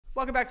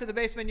Welcome back to the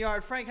Basement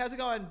Yard. Frank, how's it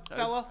going,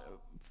 fella?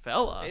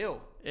 Fella?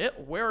 Ew.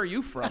 Where are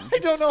you from? I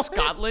don't know.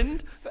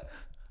 Scotland?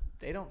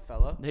 They don't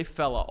fella. They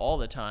fella all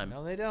the time.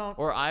 No, they don't.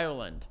 Or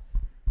Ireland.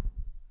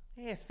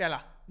 Yeah,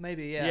 fella.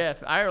 Maybe, yeah. Yeah,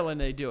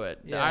 Ireland, they do it.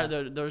 Yeah.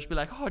 They'll just be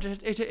like, oh,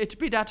 it's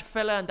be that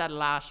fella and that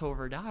lass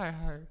over there.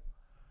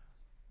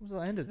 What was the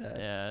end of that?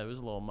 Yeah, it was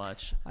a little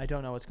much. I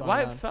don't know what's going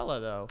Why on. fella,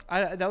 though?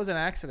 That was an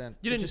accident.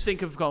 You didn't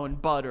think of going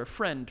bud or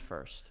friend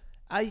first.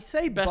 I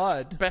say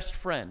bud. Best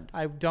friend.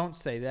 I don't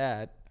say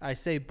that. I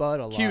say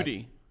bud a lot.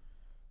 Cutie.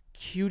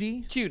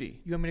 Cutie?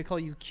 Cutie. You want me to call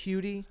you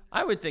cutie?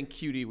 I would think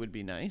cutie would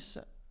be nice.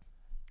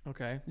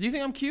 Okay. Do you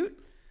think I'm cute?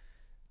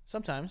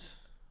 Sometimes.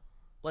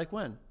 Like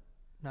when?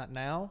 Not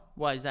now.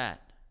 Why is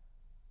that?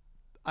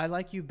 I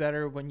like you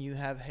better when you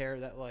have hair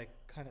that like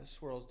kind of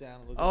swirls down a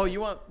little bit. Oh, you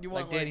want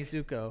like Danny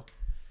Zuko.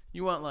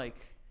 You want like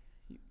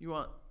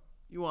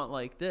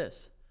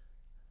this.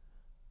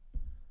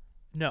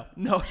 No.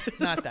 No.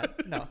 Not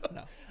that. No.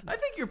 I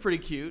think you're pretty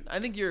cute. I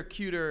think you're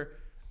cuter.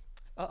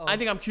 Uh-oh. I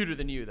think I'm cuter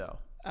than you, though.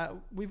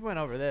 We've went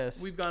over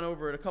this. We've gone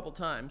over it a couple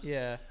times.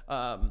 Yeah.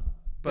 But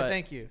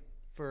thank you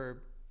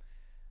for,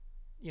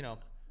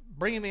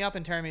 bringing me up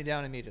and tearing me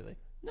down immediately.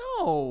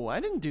 No, I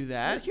didn't do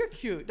that. You're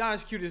cute. Not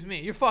as cute as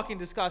me. You're fucking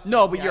disgusting.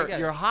 No, but yeah,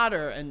 you're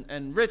hotter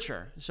and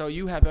richer. So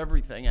you have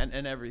everything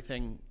and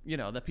everything,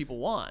 that people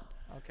want.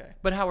 Okay.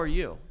 But how are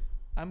you?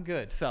 I'm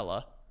good.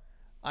 Fella.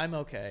 I'm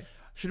okay.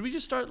 Should we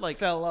just start like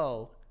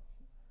fellow?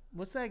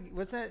 What's that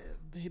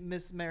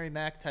Miss Mary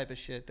Mac type of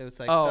shit that was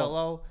like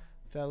fellow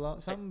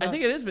something about, I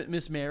think it is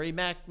Miss Mary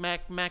Mac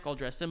all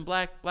dressed in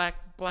black.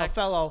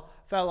 fellow.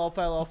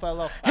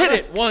 Hit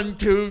it. 1,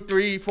 2,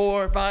 3,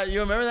 4, 5. You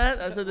remember that?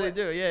 That's what they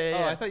do. Yeah.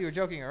 Oh, I thought you were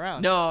joking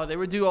around. No, they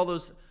would do all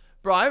those.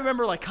 Bro, I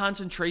remember like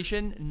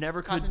concentration.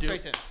 Never could do.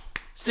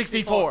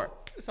 64.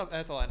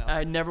 That's all I know.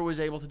 I never was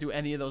able to do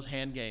any of those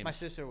hand games. My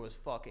sister was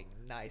fucking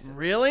nice.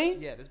 Really?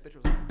 Yeah, this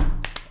bitch was.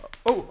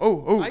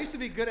 Oh. I used to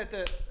be good at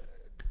the.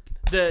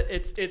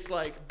 It's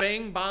like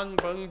bang bang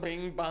bang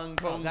bang bang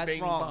bang that's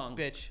bang wrong,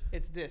 bang. bitch.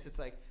 It's this. It's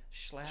like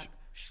schlap,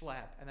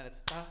 and then it's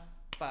ba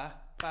ba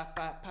ba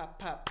ba pa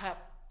pa pa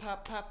pa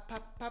pa pa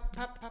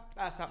pa pa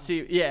pa something.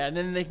 See, yeah, and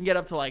then they can get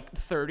up to like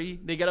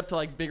 30. They get up to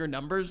like bigger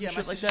numbers and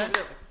shit like that.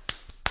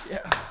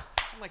 Yeah.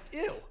 I'm like,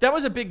 ew. That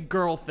was a big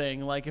girl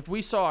thing. Like if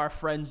we saw our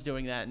friends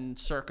doing that in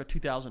circa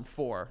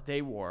 2004,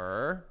 they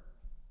were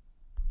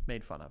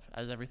made fun of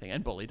as everything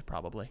and bullied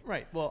probably.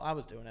 Right. Well, I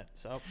was doing it,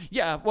 so.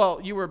 Yeah. Well,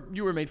 you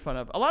were made fun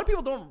of. A lot of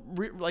people don't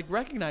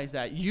recognize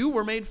that you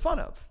were made fun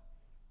of.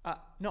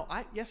 No,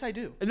 yes, I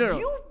do. No.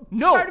 You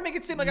no, tried to make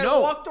it seem like I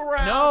walked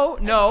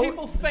around. No.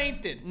 People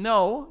fainted.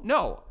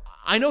 No.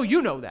 I know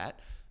you know that.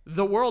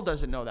 The world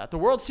doesn't know that. The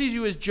world sees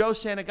you as Joe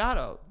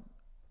Santagato,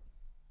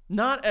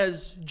 not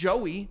as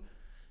Joey.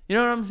 You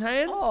know what I'm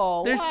saying?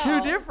 Oh, there's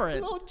two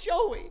different. Little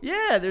Joey.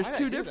 Yeah, there's Why did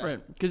two I do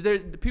different. Because the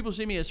people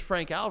see me as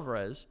Frank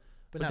Alvarez,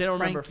 but they don't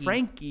remember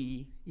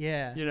Frankie.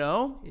 Yeah. You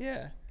know?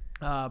 Yeah.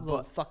 Little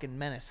but fucking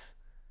menace.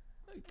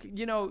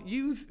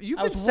 You've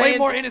I was been way saying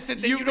more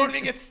innocent than you don't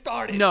even get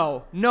started.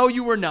 No,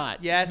 you were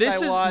not. Yes,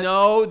 this I is was.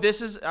 no.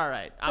 This is all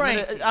right.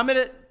 Frankie. I'm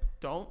gonna.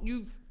 Don't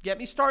you get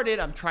me started.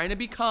 I'm trying to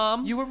be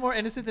calm. You were more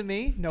innocent than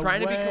me? No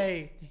trying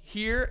way. To be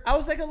here. I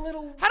was like a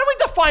little. How do we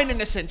define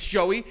innocence,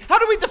 Joey? How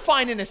do we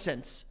define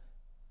innocence?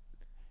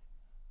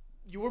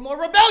 You were more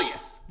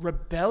rebellious.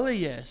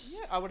 Rebellious?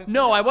 Yeah, I wouldn't say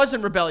No, that. I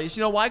wasn't rebellious.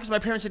 You know why? Because my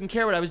parents didn't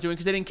care what I was doing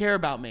because they didn't care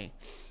about me.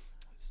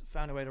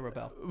 Found a way to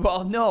rebel.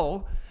 Well,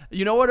 no.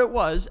 You know what it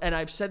was? And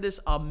I've said this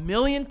a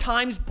million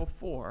times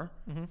before.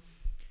 Mm-hmm.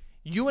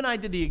 You and I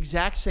did the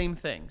exact same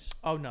things.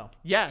 Oh, no.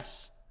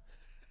 Yes.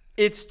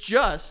 It's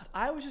just...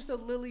 I was just a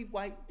lily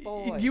white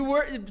boy. You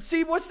were...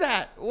 See, what's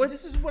that?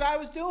 This is what I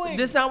was doing.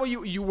 This is not what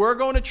you were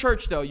going to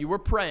church, though. You were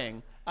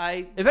praying.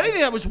 If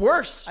anything, that was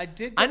worse. I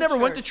did. I never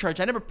went to church.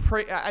 I never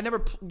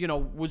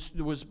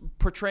was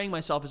portraying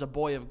myself as a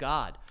boy of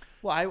God.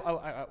 Well,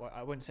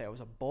 I wouldn't say I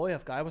was a boy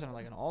of God. I wasn't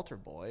like an altar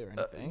boy or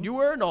anything. You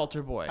were an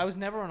altar boy. I was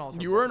never an altar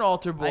boy. You were an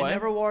altar boy. I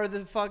never wore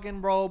the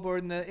fucking robe or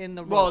in the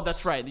robes. Well,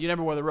 that's right. You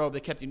never wore the robe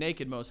that kept you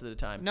naked most of the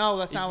time. No,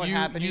 that's not what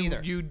happened either.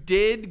 You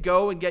did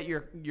go and get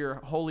your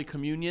Holy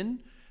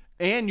Communion,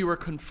 and you were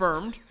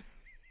confirmed.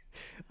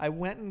 I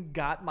went and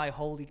got my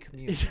Holy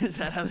Communion. Is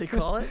that how they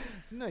call it?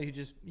 No,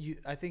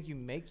 I think you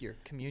make your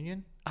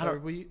communion. How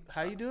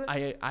you do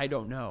it? I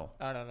don't know.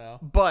 I don't know.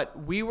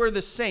 But we were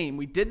the same.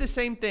 We did the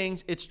same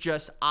things. It's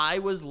just I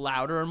was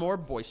louder and more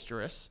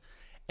boisterous,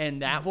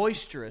 and that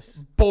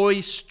boisterous.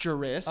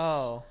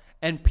 Oh.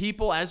 And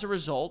people, as a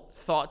result,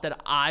 thought that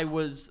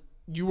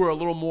you were a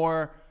little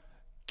more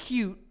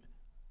cute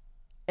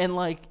and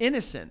like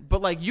innocent,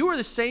 but like you were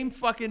the same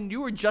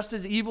you were just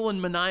as evil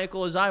and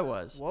maniacal as I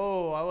was.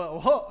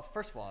 Whoa.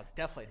 First of all,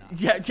 definitely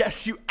not. Yeah,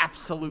 yes, you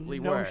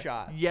absolutely were. No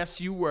shot. Yes,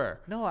 you were.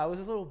 No, I was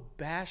a little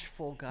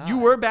bashful guy. You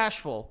were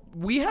bashful.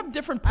 We have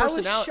different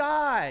personalities. I was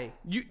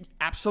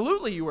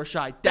shy. You were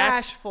shy.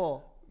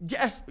 Bashful.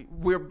 Yes,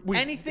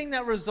 anything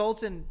that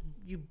results in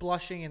you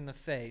blushing in the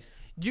face.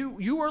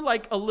 You were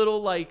like a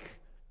little like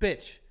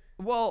bitch.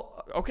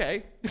 Well,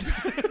 okay.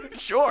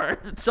 Sure.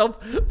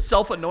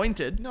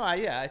 Self-anointed. No,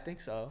 I think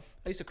so.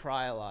 I used to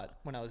cry a lot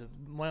when I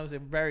was a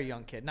very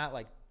young kid, not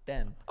like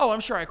then. Oh, I'm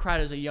sure I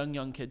cried as a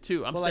young kid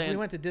too. I'm Well, saying like we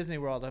went to Disney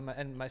World,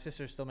 and my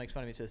sister still makes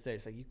fun of me to this day.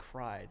 It's like, you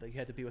cried, like you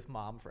had to be with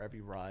mom for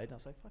every ride. And I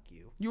was like, fuck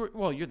you.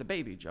 You're the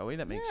baby, Joey.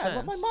 That makes Yeah, sense. I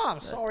love my mom.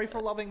 Sorry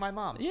for loving my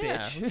mom, Yeah.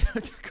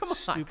 bitch. Come on.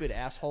 Stupid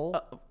asshole.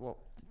 Well,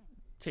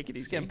 take it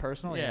easy. It's getting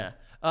personal. Yeah.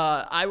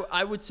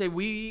 I would say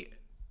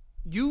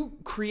you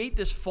create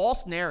this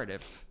false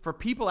narrative for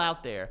people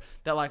out there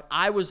that like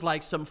I was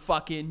like some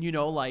fucking,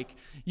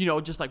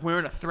 just like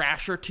wearing a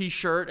Thrasher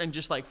t-shirt and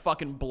just like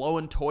fucking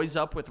blowing toys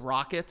up with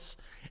rockets.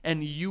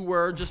 And you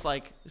were just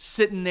like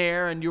sitting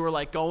there and you were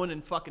like going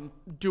and fucking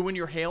doing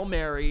your Hail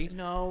Mary.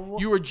 No.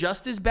 You were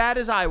just as bad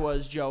as I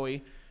was,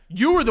 Joey.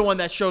 You were the one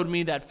that showed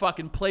me that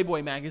fucking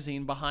Playboy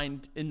magazine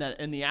behind in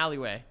the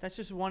alleyway. That's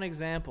just one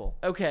example.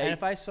 Okay. And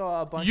if I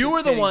saw a bunch You of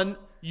were the titties-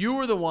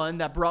 one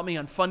that brought me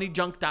on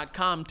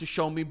funnyjunk.com to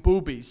show me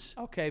boobies.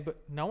 Okay, but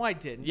no, I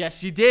didn't.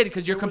 Yes, you did,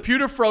 because your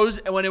computer froze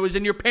when it was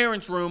in your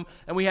parents' room,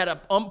 and we had to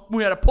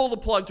pull the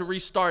plug to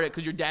restart it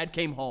because your dad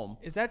came home.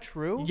 Is that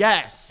true?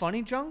 Yes.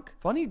 Funny junk?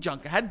 Funny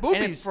junk. It had And it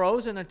boobies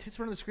froze and the tits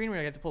were on the screen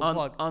where I had to pull the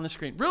plug. on the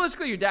screen.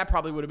 Realistically, your dad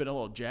probably would have been a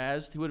little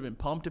jazzed. He would have been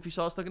pumped if he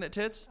saw us looking at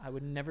tits. I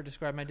would never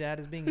describe my dad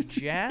as being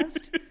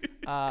jazzed,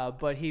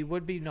 but he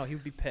would be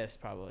pissed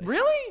probably.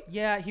 Really?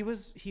 Yeah, he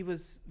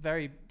was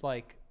very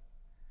like,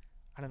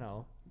 I don't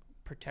know,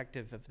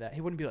 protective of that.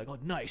 He wouldn't be like, oh,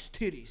 nice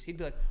titties. He'd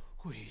be like,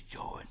 what are you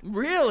doing?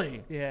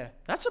 Really? Yeah.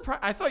 That's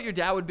surprising. I thought your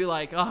dad would be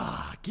like,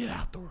 get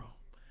out the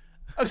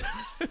room.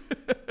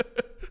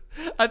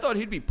 I thought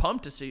he'd be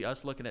pumped to see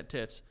us looking at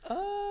tits.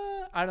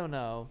 I don't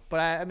know, but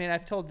I mean,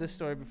 I've told this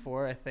story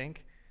before, I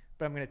think,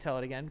 but I'm gonna tell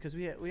it again because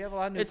we have a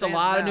lot of new. It's fans a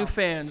lot of now. new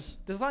fans.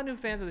 There's a lot of new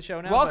fans of the show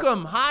now.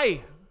 Welcome.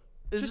 Hi.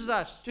 This is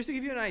us. Just to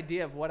give you an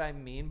idea of what I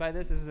mean by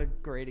this is a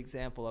great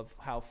example of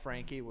how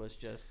Frankie was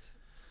just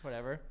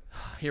whatever.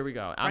 Here we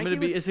go.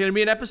 Frankie It's gonna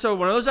be an episode,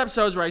 one of those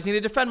episodes where I just need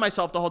to defend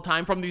myself the whole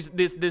time from this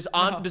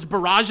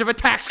barrage of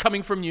attacks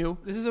coming from you.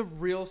 This is a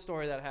real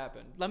story that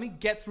happened. Let me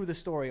get through the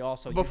story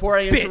also. Before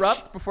I bitch.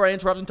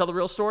 interrupt and tell the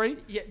real story.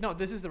 Yeah, no,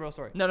 this is the real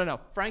story. No.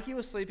 Frankie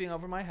was sleeping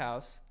over my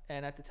house,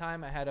 and at the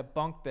time I had a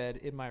bunk bed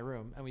in my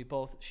room, and we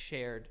both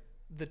shared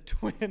the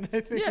twin.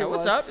 I think. Yeah,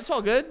 what's up? It's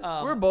all good.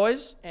 We're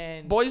boys.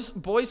 And boys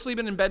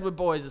sleeping in bed with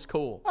boys is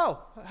cool.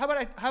 Oh, how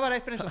about I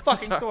finish the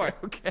fucking Sorry, story?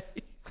 Okay.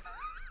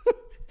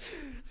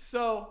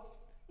 So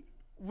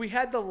we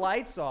had the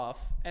lights off,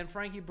 and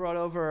Frankie brought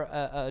over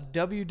a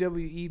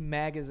WWE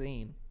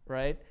magazine,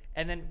 right?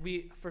 And then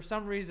for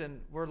some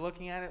reason, we're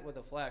looking at it with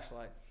a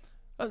flashlight.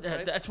 Oh,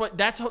 Right? That's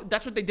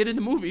what they did in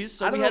the movies,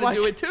 so I we don't had know to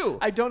why- do it too.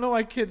 I don't know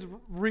why kids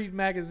read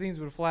magazines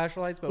with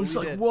flashlights, but It was we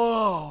like, did.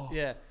 whoa.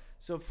 Yeah.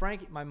 So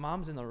Frankie, my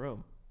mom's in the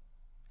room,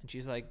 and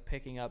she's like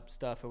picking up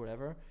stuff or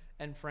whatever,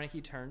 and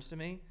Frankie turns to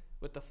me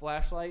with the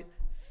flashlight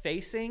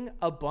facing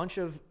a bunch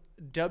of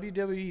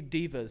WWE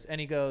divas,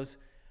 and he goes,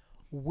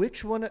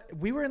 which one?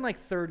 We were in like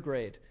 3rd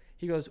grade.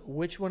 He goes,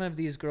 which one of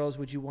these girls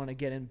would you want to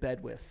get in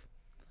bed with?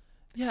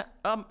 Yeah,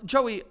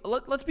 Joey,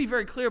 let's be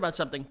very clear about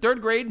something. 3rd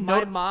grade,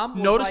 My mom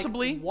was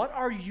noticeably, like, what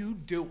are you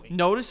doing?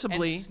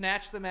 noticeably, And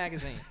snatched the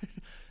magazine.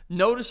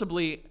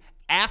 noticeably,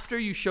 after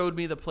you showed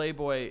me the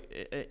Playboy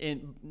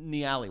in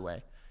the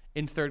alleyway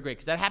in 3rd grade,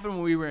 because that happened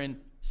when we were in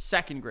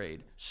 2nd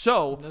grade.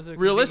 So Those are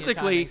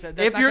realistically, convenient timings.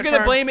 That's if not you're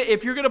confirmed.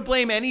 if you're gonna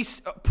blame any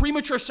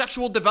premature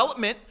sexual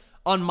development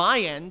on my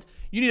end,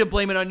 you need to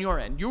blame it on your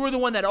end. You were the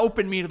one that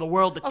opened me to the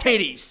world of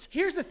titties.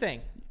 Here's the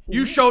thing.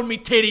 You showed me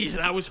titties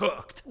and I was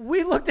hooked.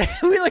 We looked at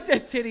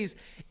titties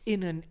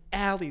in an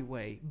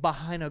alleyway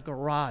behind a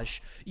garage.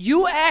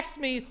 You asked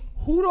me,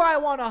 who do I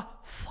want to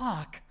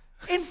fuck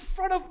in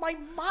front of my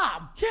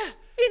mom? Yeah.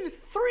 In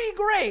 3rd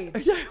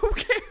grade. Yeah, who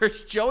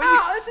cares, Joey?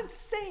 Oh, that's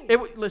insane.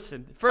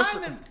 Listen, first,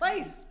 Time and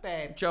place,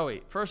 babe.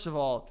 Joey, first of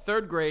all,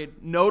 3rd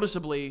grade,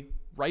 noticeably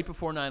right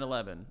before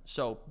 9/11.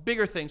 So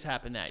bigger things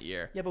happened that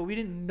year. Yeah, but we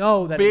didn't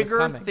know that it was Bigger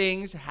coming.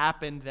 things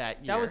happened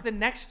that year. That was the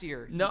next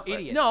year, no, you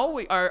idiot.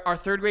 our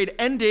 3rd grade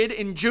ended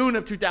in June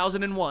of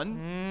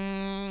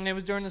 2001. It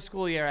was during the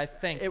school year, I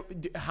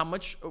think. How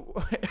much?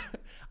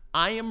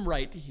 I am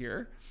right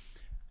here.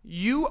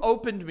 You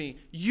opened me.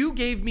 You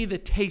gave me the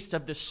taste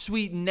of the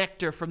sweet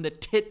nectar from the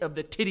tit of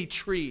the titty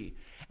tree.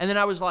 And then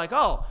I was like,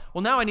 oh,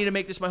 well, now I need to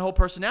make this my whole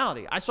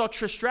personality. I saw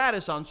Trish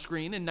Stratus on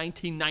screen in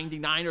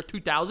 1999 or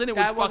 2000.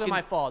 That wasn't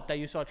my fault that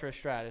you saw Trish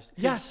Stratus.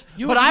 Yes,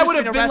 You but I would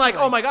introduced have me to been like,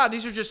 wrestling. oh my God,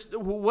 these are just,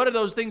 what are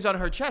those things on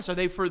her chest? Are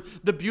they for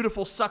the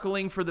beautiful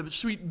suckling for the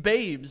sweet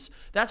babes?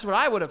 That's what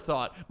I would have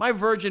thought. My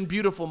virgin,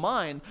 beautiful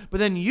mind. But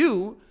then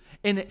you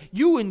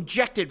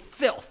injected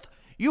filth.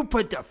 You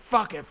put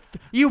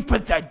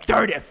the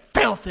dirty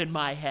filth in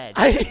my head.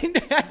 I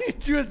didn't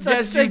do such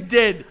Yes, thing. you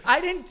did.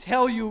 I didn't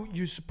tell you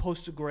you're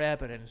supposed to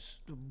grab it and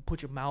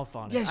put your mouth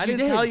on it. Yes, I you didn't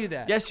did. tell you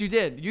that. Yes, you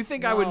did. You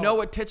think I would No. know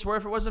what tits were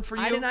if it wasn't for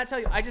you? I did not tell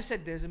you. I just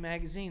said there's a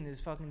magazine. There's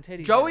fucking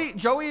titties.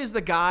 Joey is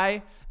the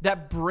guy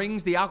that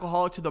brings the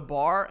alcoholic to the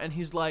bar and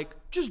he's like,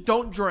 just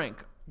don't drink.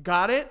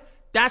 Got it?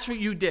 That's what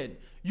you did.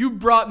 You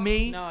brought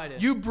me. No, I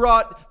didn't. You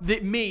brought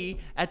me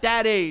at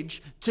that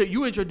age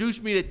you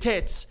introduced me to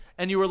tits,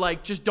 and you were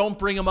like, just don't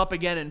bring them up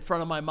again in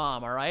front of my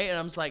mom, all right? And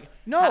I was like,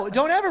 no,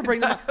 don't ever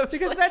bring them up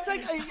because that's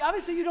like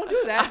obviously you don't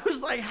do that. I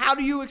was like, how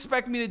do you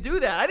expect me to do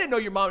that? I didn't know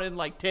your mom didn't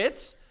like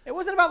tits. It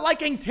wasn't about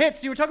liking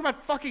tits. You were talking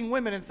about fucking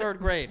women in 3rd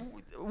grade.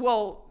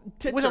 Well,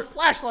 tits With a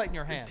flashlight in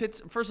your hand.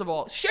 Tits. First of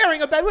all,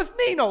 Sharing a bed with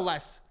me, no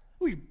less.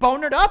 We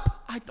bonered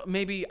up.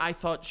 I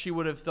thought she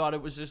would have thought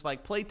it was just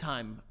like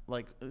playtime,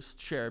 like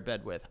share a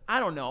bed with. I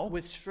don't know.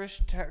 With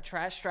trash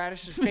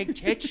stratus big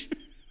titch.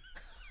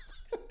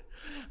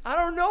 I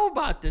don't know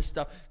about this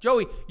stuff.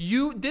 Joey,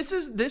 this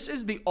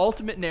is the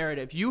ultimate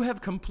narrative. You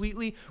have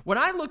completely, when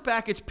I look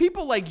back, it's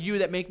people like you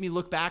that make me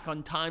look back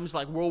on times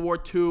like World War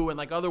II and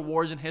like other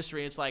wars in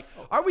history. It's like,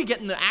 are we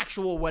getting the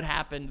actual what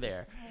happened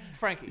there?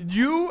 Frankie.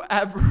 You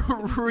have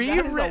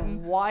rewritten. That is a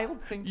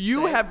wild thing to say.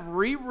 You have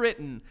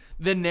rewritten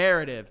the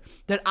narrative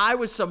that I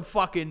was some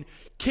fucking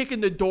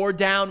kicking the door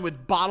down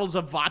with bottles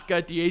of vodka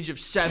at the age of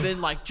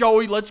 7. Like,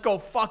 Joey, let's go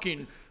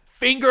fucking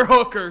finger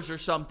hookers or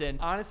something.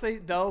 Honestly,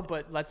 though,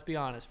 but let's be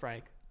honest,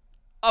 Frank.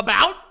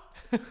 About?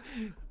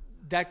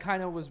 That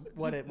kind of was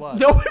what it was.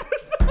 No, it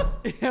was not.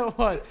 It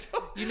was.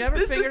 You never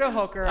fingered a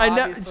hooker, I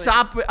obviously.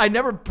 stop. I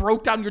never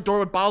broke down your door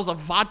with bottles of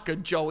vodka,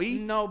 Joey.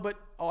 No, but,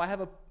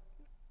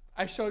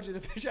 I showed you the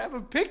picture. I have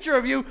a picture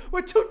of you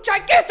with 2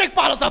 gigantic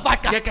bottles of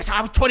vodka. Yeah, because I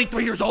was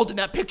 23 years old in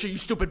that picture, you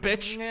stupid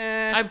bitch. Nah.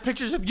 I have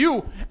pictures of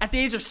you at the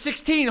age of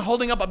 16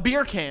 holding up a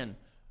beer can.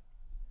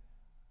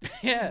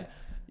 Yeah.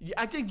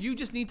 I think you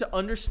just need to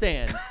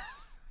understand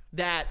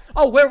that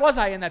Oh, where was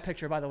I in that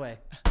picture, by the way?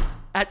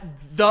 at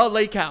the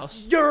lake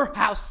house. Your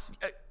house.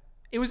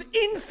 It was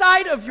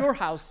inside of your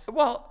house.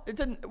 Well, it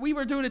didn't. We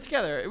were doing it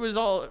together. It was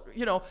all,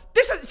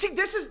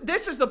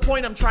 This is the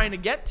point I'm trying to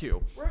get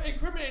to. We're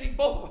incriminating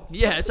both of us.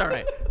 Yeah, it's all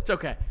right. It's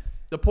okay.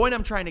 The point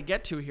I'm trying to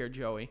get to here,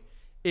 Joey,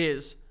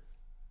 is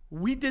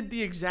we did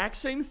the exact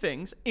same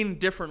things in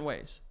different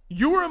ways.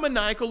 You were a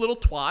maniacal little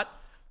twat.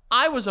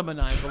 I was a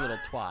maniacal little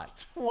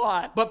twat.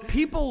 What? But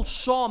people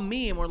saw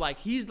me and were like,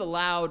 he's the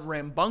loud,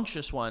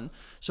 rambunctious one,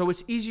 so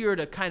it's easier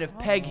to kind of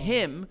peg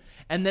him,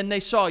 and then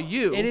they saw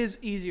you. It is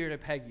easier to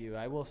peg you,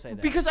 I will say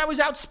that. Because I was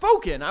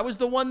outspoken. I was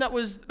the one that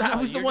was...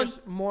 You're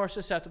just more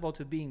susceptible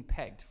to being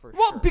pegged, for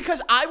Well, sure.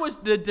 because I was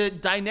the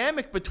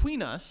dynamic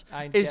between us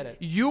is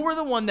you were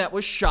the one that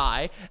was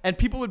shy, and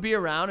people would be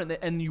around,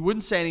 and you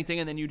wouldn't say anything,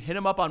 and then you'd hit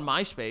them up on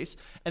MySpace,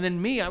 and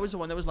then me, I was the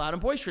one that was loud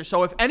and boisterous.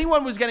 So if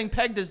anyone was getting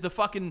pegged as the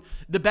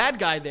bad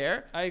guy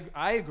there,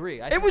 I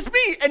agree. it was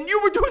me, and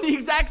you were doing the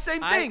exact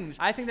same things.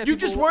 I think that you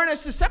just weren't as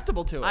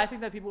susceptible to it. I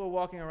think that people were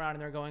walking around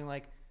and they're going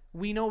like,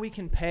 we know we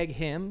can peg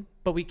him,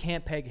 but we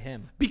can't peg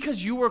him.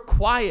 Because you were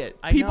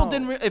quiet. People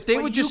didn't. If they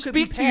would just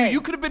speak to you,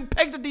 you could have been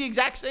pegged in the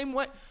exact same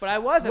way. But I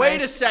wasn't.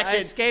 Wait a second. I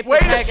escaped Wait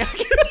the a peg.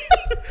 second.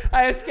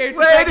 I escaped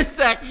the Wait peg. a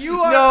sec. You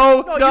are no.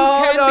 you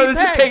can be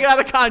This is pegged. taken out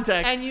of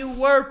context. And you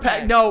were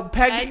pegged. No,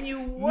 pegging. And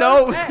you were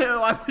no, pegged.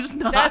 No, I was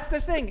not. That's the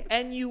thing.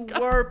 And you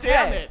were pegged.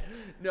 Damn it.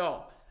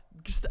 No.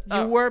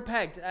 You were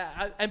pegged.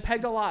 And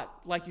pegged a lot,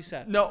 like you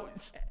said. No.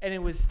 And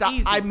it was Stop.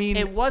 easy. I mean,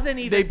 it wasn't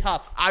even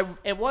tough.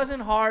 It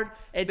wasn't hard.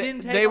 It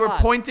didn't take They a were lot.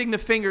 pointing the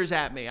fingers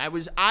at me. I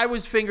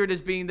was fingered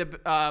as being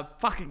the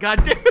fucking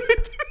goddamn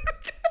it.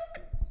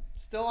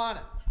 Still on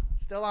it.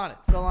 Still on it.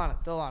 Still on it.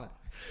 Still on it.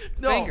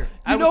 No, Finger. you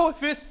I know- was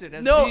fisted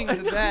as being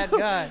the bad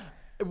guy.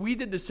 We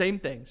did the same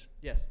things.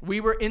 Yes. We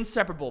were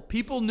inseparable.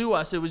 People knew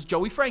us. It was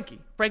Joey Frankie.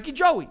 Frankie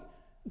Joey.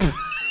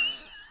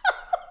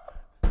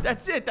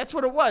 That's it. That's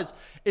what it was.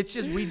 It's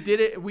just we did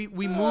it. We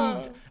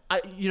moved.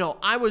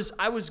 I was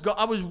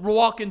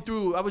walking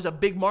through. I was a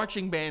big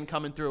marching band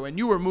coming through, and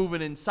you were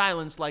moving in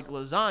silence like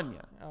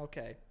lasagna.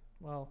 Okay.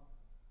 Well,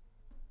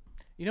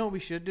 you know what we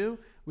should do?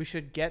 We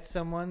should get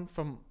someone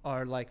from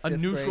our like fifth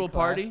neutral grade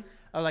party? class,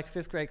 our like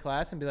 5th grade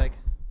class, and be like,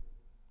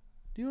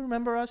 "Do you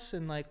remember us?"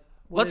 And like,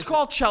 what Let's is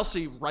call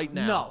Chelsea right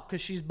now. No,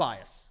 because she's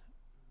biased.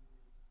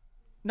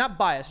 Not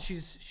biased.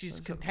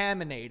 She's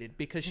contaminated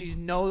because she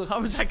knows. How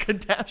was that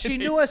contaminated? She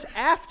knew us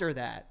after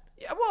that.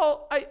 Yeah,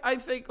 well, I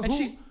think And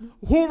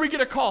who are we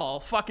gonna call?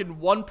 Fucking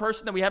one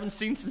person that we haven't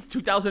seen since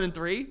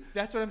 2003.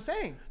 That's what I'm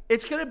saying.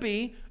 It's gonna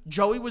be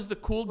Joey was the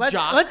cool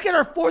jock. Let's get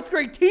our 4th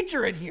grade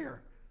teacher in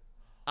here.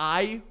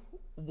 I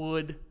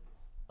would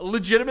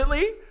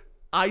legitimately.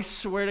 I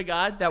swear to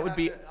God, that would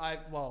be.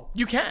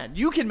 You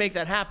can make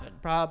that happen.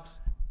 Probs.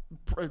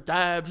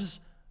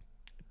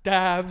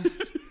 Dabs.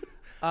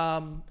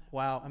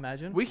 Wow.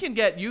 Imagine. We can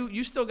get you.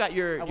 You still got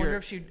your. I wonder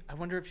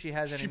if she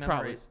has any Probably.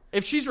 memories.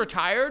 If she's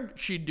retired,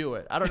 she'd do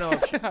it. I don't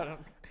know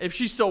if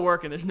she's still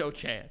working. There's no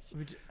chance.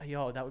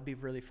 Yo, that would be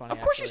really funny. Of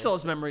course, she actually. still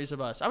has memories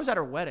of us. I was at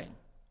her wedding.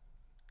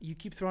 You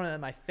keep throwing it in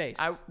my face.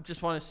 I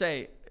just want to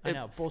say. I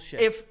know,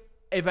 bullshit.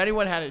 If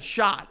anyone had a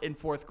shot in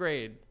 4th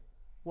grade,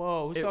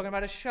 whoa, who's talking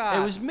about a shot?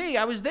 it was me.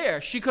 I was there.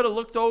 She could have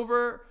looked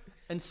over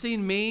and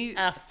seen me.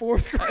 At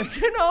 4th grade.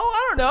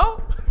 I don't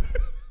know.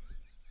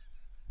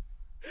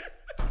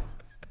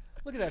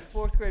 Look at that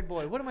 4th grade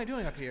boy. What am I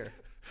doing up here?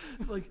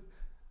 Like,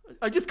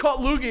 I just caught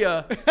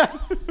Lugia.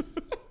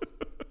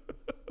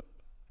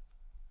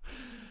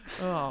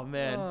 Oh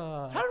man,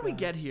 how did we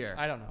get here?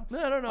 I don't know. No,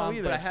 I don't know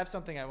either. But I have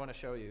something I want to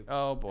show you.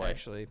 Oh boy.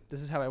 Actually,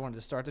 this is how I wanted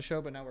to start the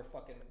show, but now we're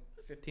fucking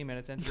 15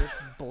 minutes into this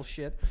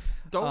bullshit.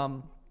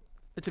 Don't.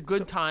 It's a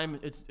good time.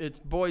 It's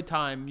boy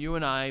time. You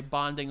and I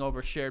bonding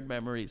over shared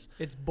memories.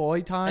 It's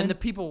boy time. And the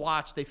people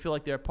watch. They feel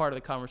like they're part of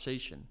the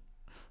conversation.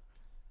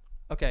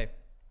 Okay.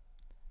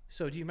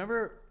 So do you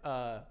remember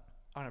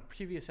on a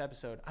previous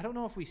episode, I don't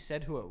know if we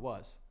said who it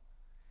was,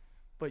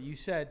 but you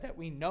said that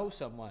we know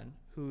someone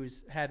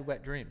who's had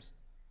wet dreams.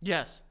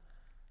 Yes.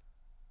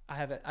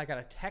 I got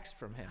a text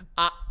from him.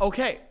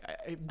 Okay.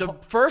 The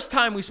first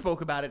time we spoke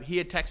about it, he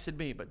had texted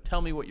me, but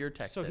tell me what your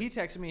text So is. he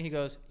texted me, he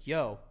goes,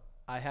 yo,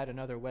 I had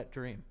another wet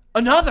dream.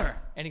 Another?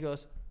 And he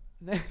goes,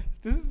 this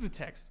is the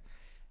text.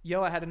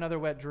 Yo, I had another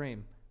wet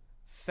dream.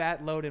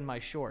 Fat load in my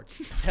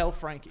shorts. Tell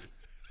Frankie.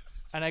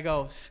 And I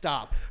go,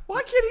 stop.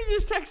 Why can't he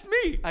just text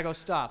me? I go,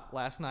 stop.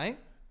 Last night?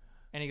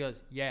 And he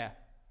goes, yeah.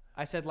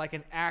 I said like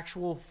an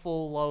actual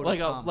full load Like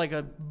of cum. like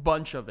a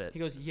bunch of it. He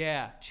goes,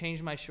 yeah,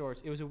 changed my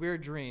shorts. It was a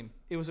weird dream.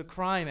 It was a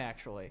crime,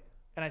 actually.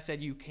 And I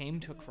said, you came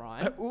to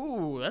crime?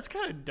 Ooh, that's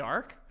kind of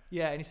dark.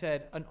 Yeah, and he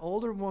said, an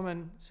older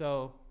woman,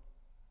 so,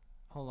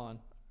 hold on.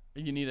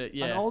 You need it,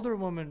 yeah. An older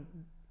woman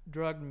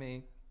drugged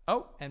me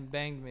Oh. and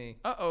banged me.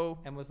 Uh-oh.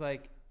 And was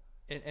like,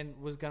 and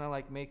was going to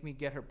like make me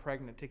get her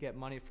pregnant to get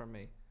money from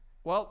me.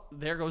 Well,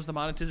 there goes the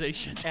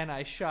monetization. And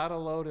I shot a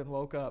load and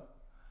woke up.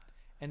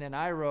 And then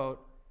I wrote,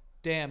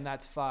 damn,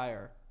 that's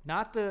fire.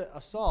 Not the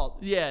assault,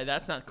 Yeah,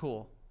 that's not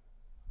cool.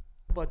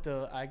 but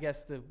I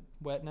guess the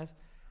wetness.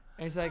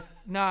 And he's like,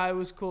 nah, it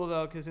was cool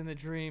though, because in the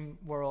dream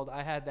world,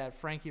 I had that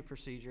Frankie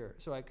procedure,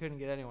 so I couldn't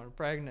get anyone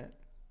pregnant.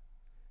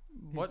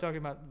 He's What? talking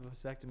about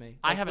vasectomy.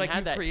 I haven't had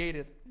you that.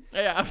 created.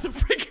 Yeah, I'm the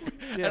freaking.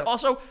 Yeah. And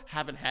also,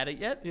 haven't had it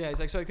yet. Yeah, he's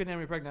like, so I couldn't have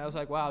me pregnant. I was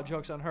like, wow,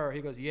 joke's on her.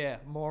 He goes, yeah,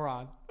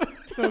 moron.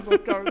 That was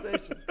like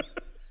conversation.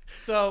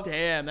 So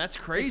Damn, that's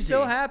crazy. it's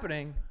still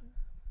happening.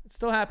 It's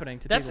still happening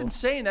to That's people.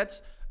 insane.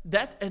 That's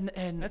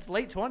That's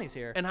late 20s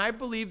here. and I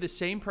believe the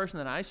same person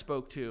that I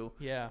spoke to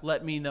Yeah.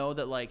 let me know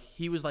that like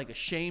he was like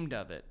ashamed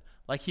of it.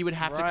 Like he would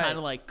have to Right. kind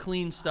of like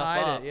clean stuff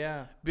Hide up. it,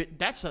 yeah. But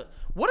that's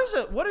what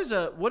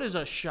is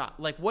a shot?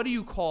 Like what do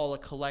you call a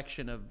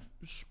collection of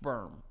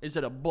sperm? Is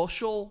it a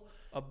bushel?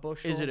 A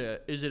bushel.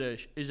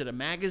 Is it a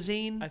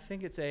magazine? I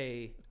think it's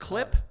a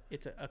Clip?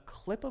 It's a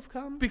clip of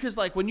cum. Because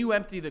like when you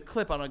empty the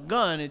clip on a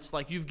gun, it's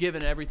like you've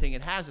given everything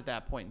it has at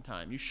that point in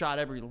time. You shot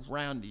every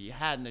round that you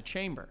had in the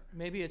chamber.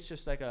 Maybe it's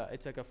just like a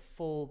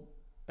full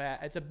batch.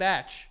 It's a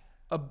batch.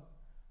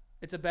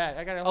 It's a batch.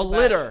 I got A whole batch.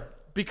 litter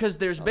because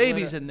there's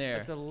babies litter. in there.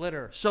 It's a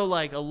litter. So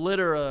like a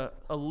litter of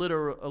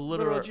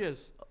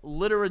jizz.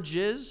 Litter of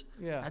jizz.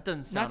 Yeah. That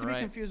doesn't Not sound to be right.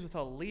 confused with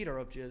a liter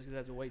of jizz because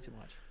that's way too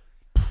much.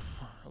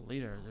 A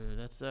liter, dude.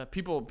 That's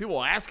people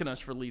are asking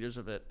us for liters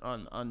of it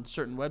on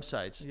certain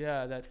websites.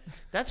 Yeah,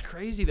 That's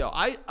crazy though.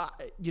 I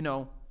you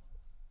know,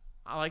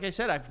 like I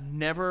said, I've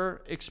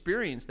never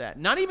experienced that.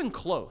 Not even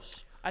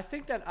close. I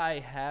think that I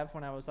have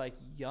when I was like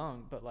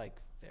young, but like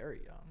very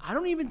young. I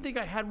don't even think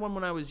I had one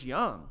when I was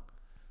young.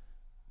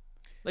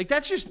 Like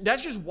that's just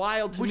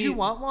wild to me. Would you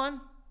want one?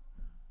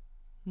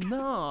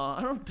 No,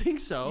 I don't think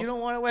so. You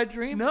don't want a wet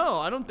dream? No,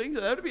 I don't think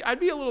so. I'd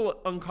be a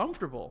little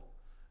uncomfortable.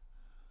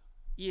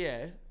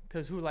 Yeah,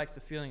 because who likes the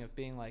feeling of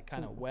being like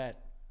kind of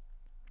wet,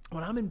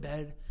 When I'm in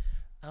bed,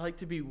 I like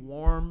to be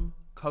warm,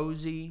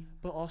 cozy,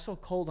 but also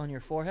cold on your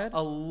forehead?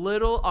 a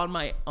little on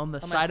the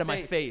On side of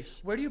my face.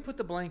 Where do you put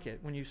the blanket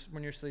when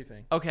you're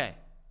sleeping? Okay.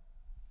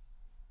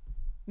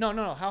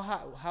 No. How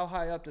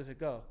high up does it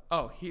go?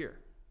 Oh, here.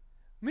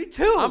 Me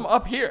too. I'm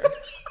up here.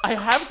 I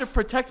have to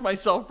protect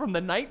myself from the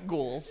night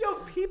ghouls. Yo,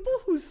 people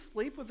who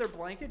sleep with their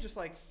blanket just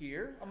like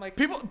here, I'm like,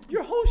 People-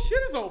 your whole shit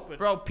is open.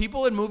 Bro,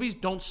 people in movies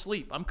don't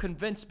sleep. I'm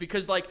convinced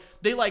because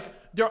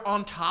they're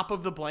on top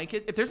of the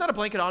blanket. If there's not a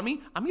blanket on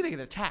me, I'm gonna get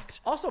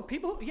attacked. Also,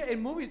 people,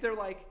 in movies, they're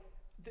like,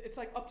 it's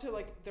like up to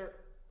like their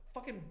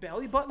fucking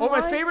belly button. Oh, my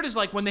line. favorite is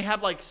like when they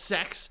have like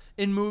sex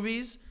in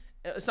movies.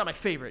 It's not my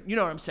favorite. You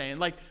know what I'm saying?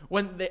 Like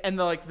when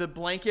the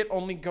blanket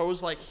only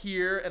goes like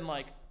here and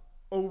like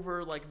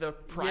over like the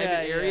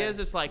private Yeah, areas.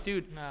 yeah. It's like,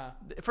 dude, Nah.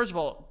 first of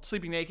all,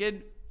 sleeping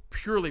naked,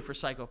 purely for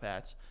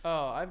psychopaths.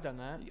 Oh, I've done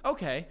that.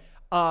 Okay.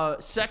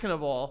 Second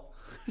of all,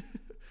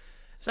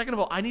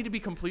 I need to be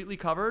completely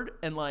covered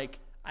and like.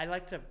 I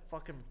like to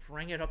fucking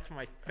bring it up to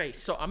my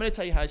face. So I'm gonna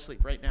tell you how I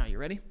sleep right now. You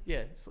ready?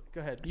 yeah,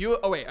 go ahead.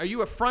 Are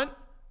you a front,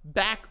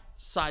 back,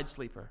 side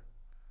sleeper?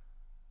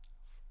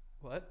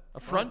 What? A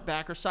front,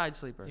 back, or side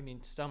sleeper? You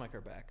mean stomach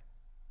or back?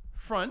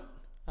 Front,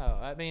 Oh,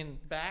 I mean,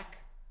 back.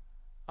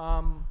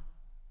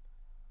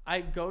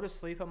 I go to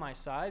sleep on my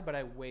side, but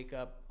I wake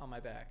up on my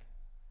back.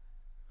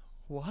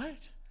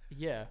 What?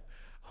 Yeah.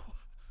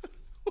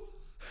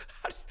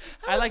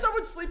 How does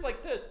someone sleep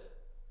like this?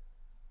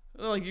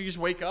 Like you just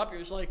wake up, you're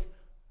just like,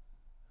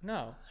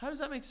 No. how does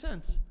that make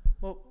sense?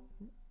 Well,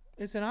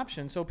 it's an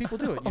option, so people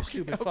do it. You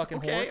stupid fucking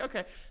whore.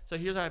 Okay. So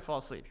here's how I fall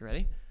asleep. You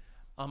ready?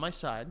 On my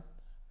side,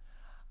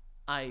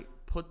 I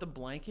put the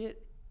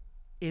blanket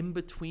in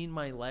between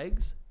my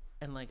legs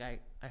and like I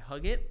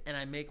hug it and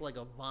I make like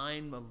a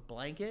vine of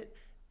blanket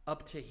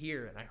up to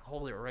here, and I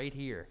hold it right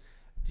here.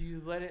 Do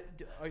you let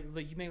it?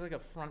 You make like a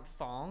front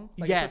thong?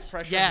 Like it puts Yes,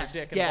 pressure on your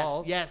dick and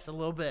balls? yes, a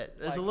little bit.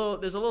 There's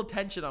Like- there's a little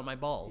tension on my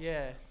balls.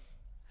 Yeah.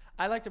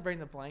 I like to bring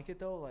the blanket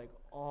though, like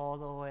all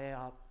the way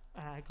up,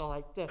 and I go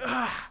like this.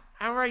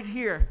 I'm right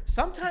here.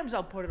 Sometimes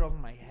I'll put it over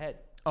my head.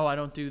 Oh, I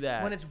don't do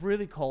that. When it's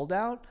really cold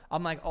out,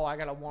 I'm like, oh, I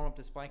gotta warm up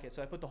this blanket,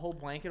 so I put the whole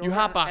blanket You over,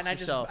 hotbox and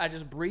yourself. I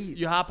just breathe.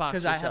 You hotbox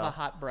because I have a yourself.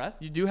 hot breath.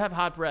 You do have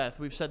hot breath.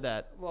 We've said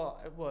that. Well,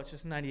 it's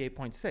just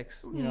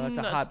 98.6. You know, it's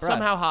a hot breath.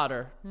 Somehow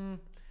hotter.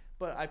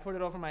 But I put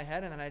it over my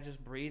head, and then I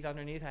just breathe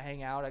underneath. I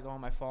hang out. I go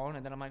on my phone,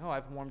 and then I'm like, oh,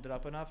 I've warmed it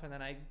up enough, and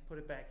then I put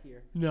it back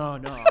here. No.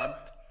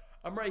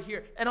 I'm right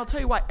here. And I'll tell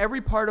you why.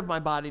 Every part of my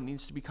body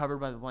needs to be covered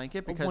by the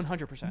blanket because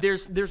 100%.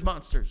 There's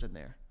monsters in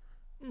there.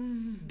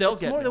 They'll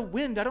It's get more me. the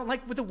wind. I don't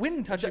like with the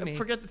wind touching me.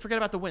 Forget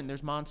about the wind.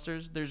 There's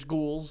monsters. There's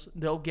ghouls.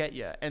 They'll get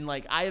you. And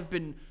like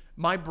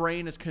my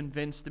brain has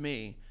convinced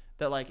me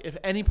that like if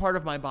any part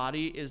of my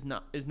body is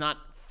not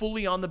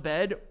fully on the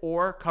bed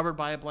or covered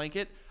by a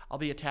blanket, I'll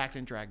be attacked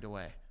and dragged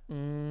away. You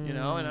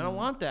know, and I don't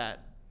want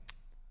that.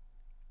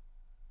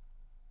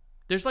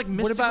 There's like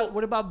mystical.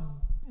 What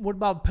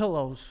about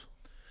pillows?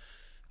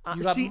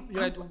 What do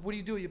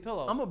you do with your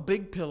pillow? I'm a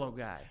big pillow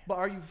guy. But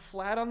are you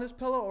flat on this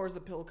pillow, or is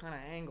the pillow kind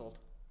of angled?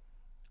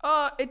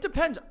 It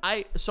depends.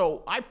 I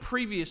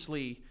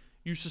previously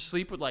used to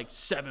sleep with like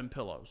 7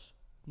 pillows.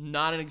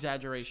 Not an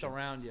exaggeration. Just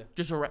around you.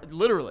 Just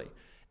literally.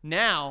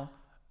 Now,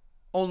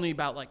 only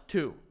about like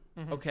 2.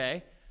 Mm-hmm.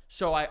 Okay.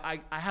 So I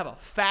have a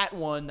fat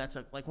one that's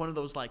like one of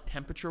those like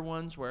temperature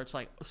ones where it's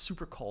like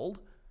super cold.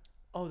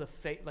 Oh,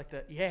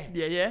 yeah.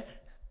 Yeah.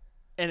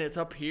 And it's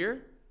up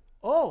here.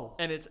 Oh.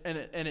 And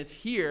it's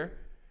here.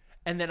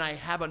 And then I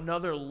have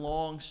another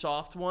long,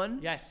 soft one.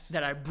 Yes.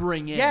 That I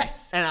bring in.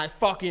 Yes. And I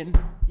fucking.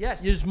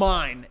 Yes. It's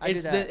mine. I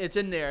do that. It's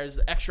in there as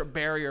the extra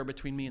barrier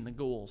between me and the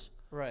ghouls.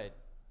 Right.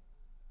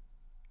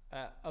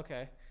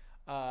 Okay.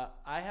 I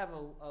have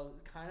a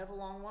kind of a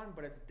long one,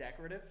 but it's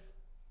decorative.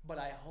 But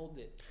I hold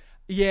it.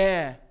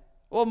 Yeah.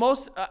 Well,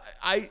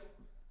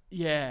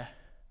 yeah.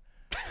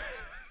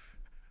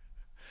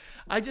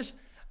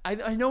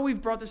 I know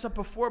we've brought this up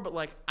before, but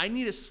like I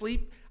need to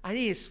sleep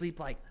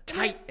like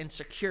tight and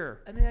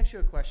secure. Let me ask you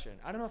a question.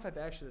 I don't know if I've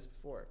asked you this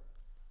before.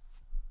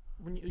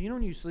 When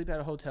you sleep at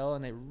a hotel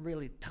and they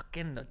really tuck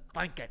in the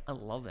blanket. I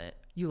love it.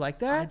 You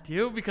like I that?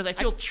 do because I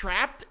feel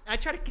trapped. I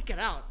try to kick it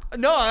out.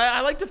 No,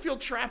 I like to feel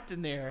trapped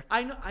in there.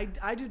 I know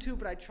I do too,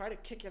 but I try to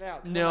kick it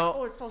out. No. I'm like,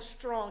 oh, it's so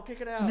strong.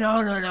 Kick it out. No.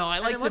 I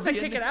like to once I be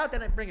kick it out,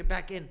 then I bring it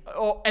back in.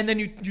 Oh, and then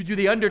you do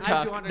the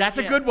undertuck. That's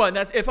a yeah. good one.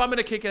 That's if I'm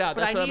gonna kick it out.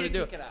 But That's I what I'm need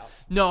gonna to do. kick it out.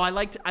 No, I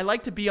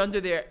like to be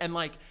under there and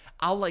like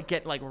I'll like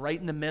get like right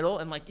in the middle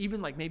and like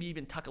even like maybe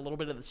even tuck a little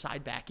bit of the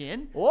side back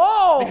in.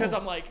 Whoa! Because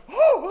I'm like,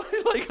 oh,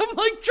 like I'm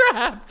like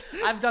trapped.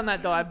 I've done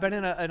that though. I've been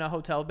in a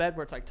hotel bed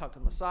where it's like tucked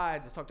on the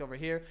sides, it's tucked over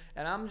here,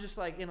 and I'm just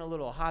like in a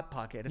little hot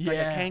pocket. It's like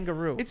a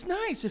kangaroo. It's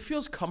nice. It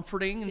feels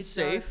comforting and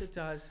safe. It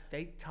does.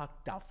 They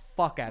tuck the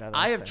fuck out of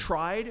those I have things.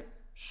 tried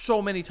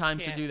so many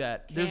times to Can't- do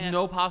that. There's can't.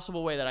 no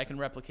possible way that I can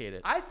replicate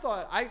it.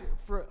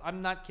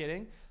 I'm not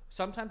kidding.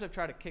 Sometimes I've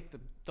tried to kick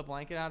the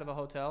blanket out of a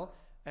hotel,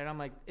 and I'm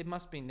like, it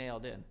must be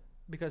nailed in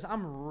because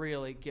I'm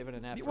really giving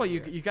an effort. Well,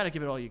 you here. got to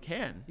give it all you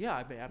can. Yeah,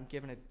 I'm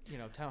giving it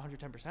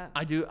 110%.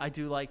 I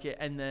do like it,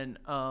 and then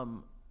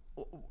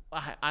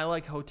I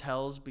like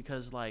hotels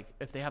because like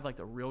if they have like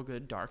the real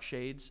good dark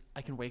shades,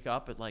 I can wake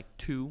up at like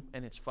 2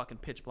 and it's fucking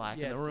pitch black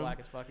in the room. Black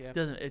as fuck. Yeah.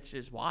 It's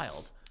just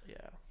wild. Yeah.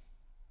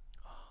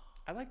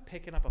 I like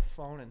picking up a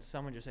phone and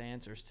someone just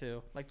answers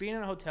too. Like being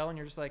in a hotel and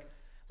you're just like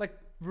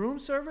room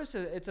service.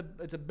 It's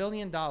 $1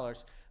 billion,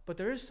 but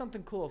there is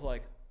something cool of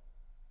like,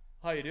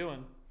 how you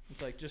doing?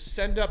 It's like just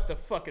send up the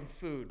fucking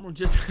food. Or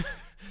just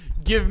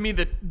give me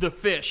the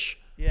fish.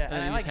 Yeah, and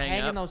I you like just hang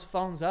hanging up. those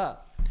phones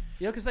up.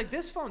 You know, because like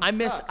this phone I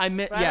miss but I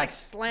like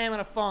yes. slamming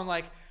a phone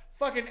like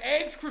fucking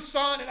eggs,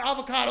 croissant, and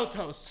avocado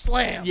toast.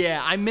 Slam.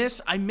 Yeah, I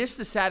miss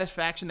the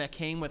satisfaction that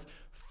came with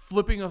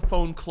flipping a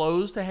phone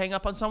closed to hang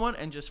up on someone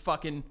and just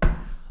fucking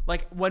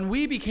like when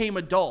we became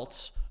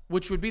adults,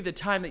 which would be the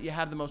time that you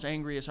have the most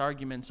angriest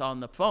arguments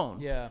on the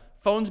phone. Yeah.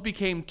 Phones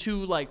became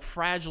too like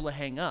fragile to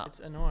hang up. It's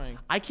annoying.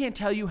 I can't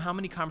tell you how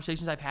many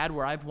conversations I've had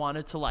where I've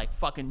wanted to like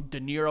fucking De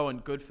Niro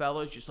and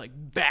Goodfellas just like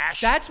bash.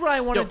 That's what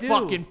I want to the do.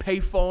 fucking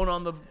payphone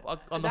on the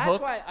hook.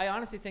 That's why I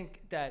honestly think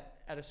that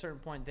at a certain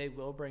point they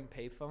will bring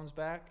payphones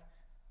back,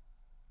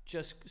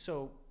 just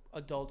so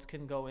adults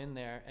can go in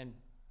there and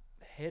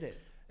hit it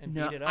and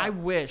beat it up. I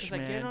wish, It's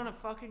like man. getting on a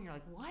fucking. You're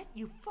like, what?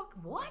 You fuck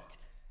what?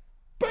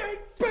 Bang,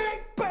 bang,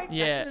 bang.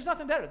 Yeah. There's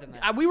nothing better than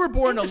that. We were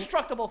born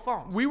Indestructible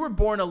phones. We were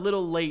born a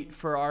little late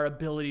for our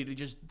ability to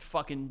just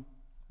fucking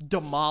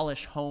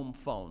demolish home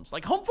phones.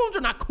 Like home phones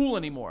are not cool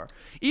anymore.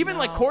 Even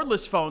like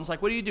cordless phones.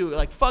 Like what do you do?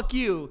 Like fuck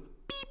you.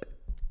 Beep.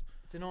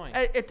 It's annoying.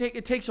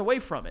 It takes away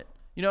from it.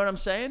 You know what I'm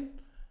saying?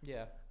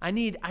 Yeah. I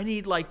need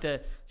like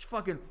the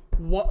fucking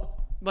what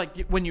like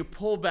when you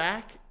pull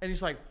back and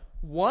he's like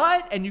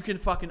what and you can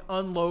fucking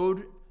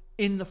unload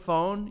in the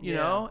phone, you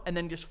know, and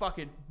then just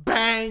fucking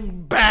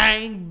bang,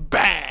 bang,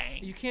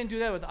 bang. You can't do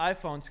that with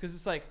iPhones because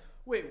it's like,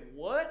 wait,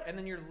 what? And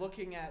then you're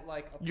looking at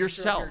like a picture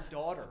Yourself. of your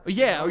daughter.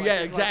 Yeah, Like, yeah,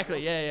 you're exactly.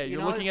 Like, Yeah. you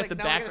You're know, looking it's at the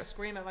like, now I'm back. gonna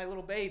scream at my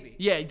little baby.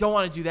 Yeah, you don't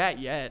want to do that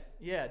yet.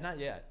 Yeah, not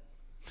yet.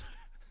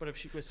 But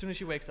as soon as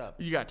she wakes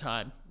up. You got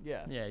time.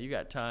 Yeah. Yeah, you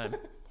got time.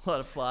 Let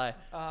it fly.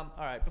 All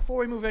right. Before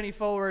we move any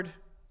forward,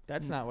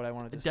 that's not what I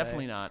wanted to say.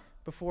 Definitely not.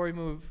 Before we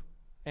move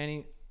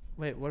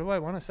wait, what do I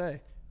want to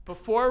say?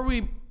 Before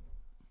we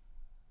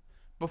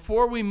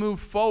move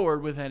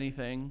forward with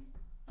anything.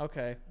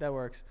 Okay, that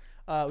works.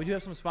 We do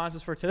have some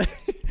sponsors for today.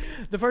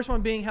 The first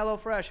one being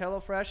HelloFresh.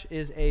 HelloFresh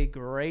is a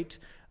great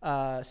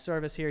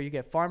service here. You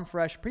get farm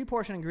fresh,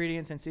 pre-portioned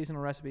ingredients and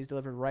seasonal recipes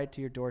delivered right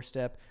to your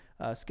doorstep.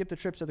 Skip the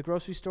trips to the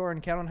grocery store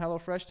and count on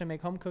HelloFresh to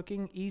make home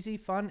cooking easy,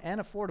 fun,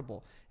 and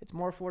affordable. It's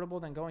more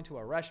affordable than going to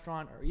a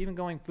restaurant or even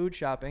going food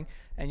shopping.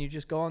 And you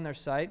just go on their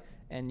site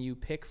and you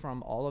pick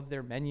from all of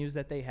their menus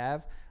that they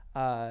have.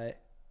 And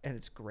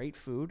it's great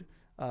food.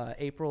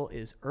 April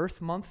is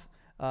Earth Month.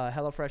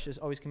 HelloFresh is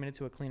always committed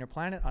to a cleaner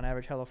planet. On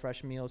average,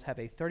 HelloFresh meals have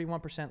a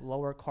 31%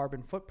 lower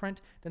carbon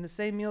footprint than the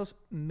same meals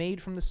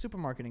made from the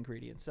supermarket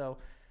ingredients. So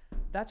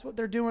that's what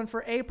they're doing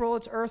for April.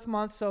 It's Earth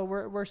Month, so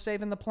we're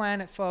saving the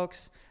planet,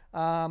 folks.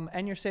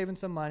 And you're saving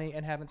some money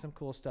and having some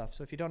cool stuff.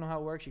 So if you don't know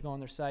how it works, you go on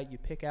their site, you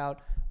pick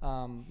out,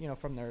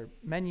 from their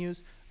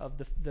menus of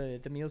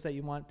the meals that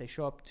you want. They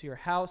show up to your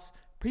house,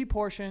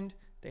 pre-portioned.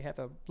 They have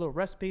a little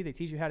recipe. They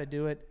teach you how to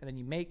do it, and then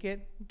you make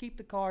it. You keep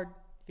the card.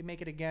 You can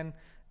make it again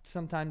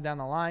sometime down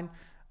the line.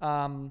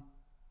 But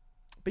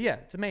yeah,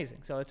 it's amazing.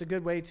 So it's a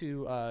good way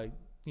to,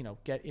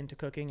 get into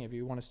cooking if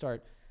you want to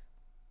start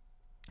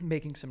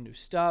making some new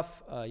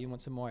stuff. You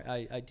want some more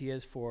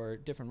ideas for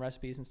different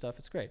recipes and stuff.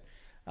 It's great.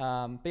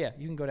 But yeah,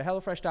 you can go to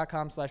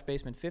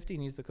HelloFresh.com/basement50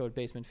 and use the code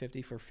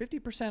basement50 for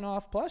 50%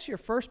 off. Plus your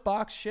first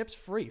box ships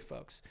free,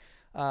 folks.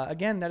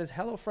 Again, that is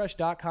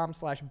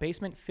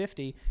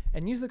HelloFresh.com/basement50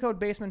 and use the code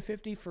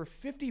basement50 for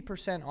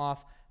 50%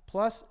 off.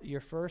 Plus your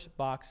first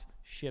box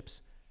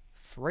ships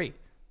free.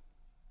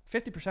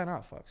 50%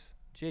 off, folks.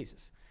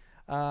 Jesus.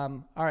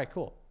 All right,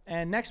 cool.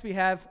 And next we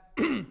have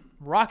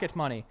Rocket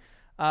Money.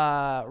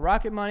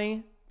 Rocket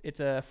Money,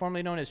 it's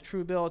formerly known as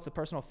Truebill. It's a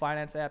personal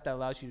finance app that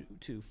allows you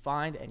to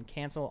find and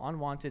cancel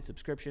unwanted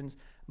subscriptions,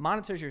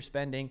 monitors your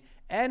spending,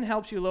 and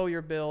helps you lower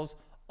your bills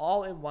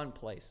all in one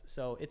place.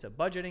 So it's a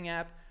budgeting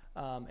app,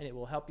 and it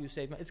will help you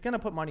save. It's going to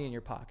put money in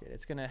your pocket.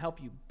 It's going to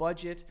help you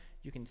budget.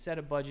 You can set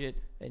a budget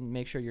and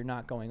make sure you're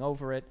not going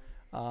over it.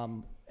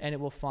 And it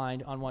will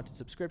find unwanted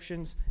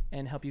subscriptions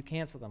and help you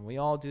cancel them. We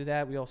all do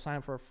that. We all sign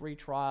up for a free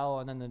trial,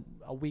 and then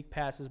a week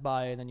passes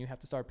by, and then you have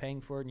to start paying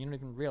for it, and you don't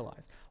even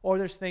realize. Or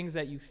there's things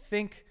that you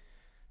think,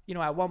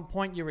 at one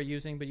point you were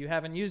using, but you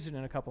haven't used it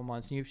in a couple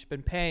months, and you've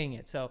been paying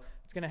it. So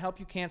it's going to help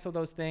you cancel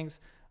those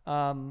things.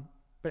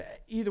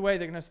 But either way,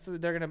 they're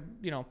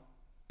gonna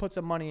put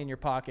some money in your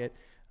pocket,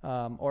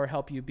 or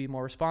help you be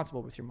more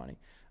responsible with your money.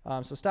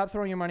 So stop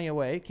throwing your money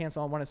away,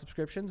 cancel unwanted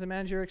subscriptions, and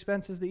manage your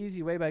expenses the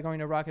easy way by going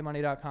to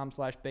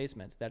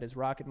rocketmoney.com/basement. That is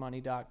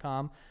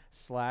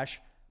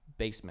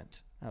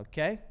rocketmoney.com/basement.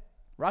 Okay?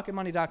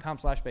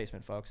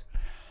 rocketmoney.com/basement, folks.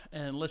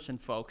 And listen,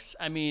 folks,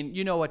 I mean,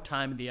 you know what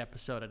time of the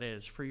episode it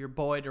is for your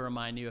boy to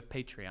remind you of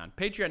Patreon.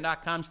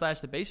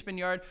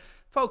 Patreon.com/thebasementyard.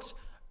 Folks,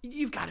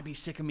 you've got to be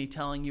sick of me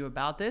telling you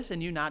about this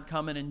and you not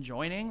coming and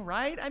joining,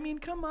 right? I mean,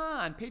 come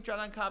on.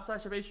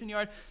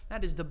 Patreon.com/thebasementyard.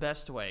 That is the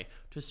best way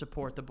to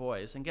support the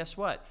boys. And guess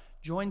what?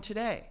 Join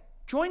today.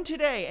 Join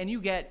today, and you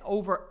get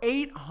over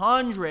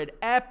 800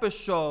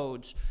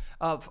 episodes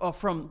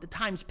from the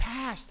times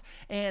past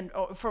and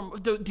from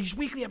these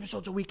weekly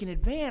episodes a week in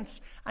advance.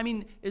 I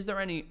mean, is there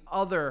any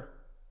other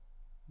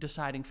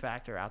deciding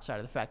factor outside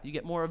of the fact that you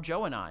get more of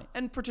Joe and I,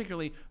 and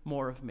particularly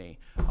more of me?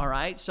 All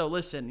right, so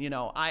listen,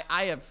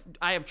 I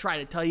have tried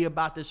to tell you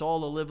about this all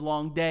the live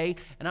long day,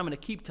 and I'm going to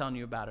keep telling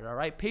you about it. All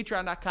right,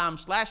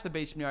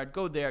 patreon.com/thebasementyard.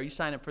 Go there. You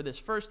sign up for this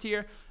first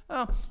tier.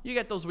 Oh, you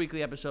get those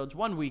weekly episodes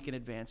 1 week in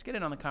advance. Get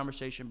in on the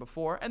conversation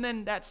before, and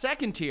then that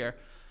second tier.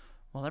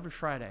 Well, every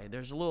Friday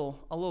there's a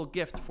little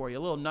gift for you, a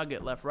little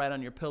nugget left right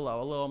on your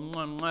pillow, a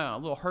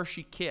little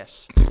Hershey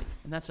kiss.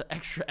 And that's an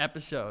extra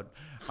episode.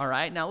 All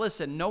right. Now,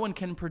 listen, no one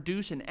can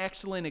produce an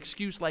excellent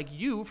excuse like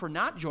you for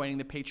not joining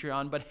the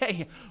Patreon. But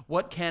hey,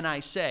 what can I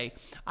say?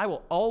 I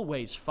will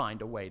always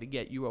find a way to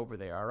get you over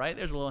there. All right.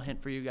 There's a little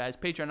hint for you guys.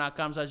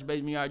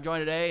 Patreon.com/basementyard. Join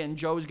today, and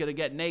Joe's going to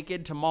get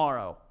naked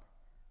tomorrow.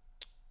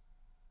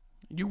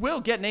 You will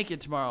get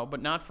naked tomorrow,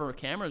 but not for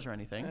cameras or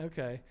anything.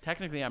 Okay.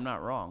 Technically, I'm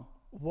not wrong.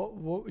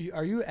 What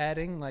are you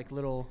adding, like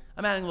little?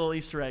 I'm adding little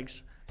Easter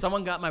eggs.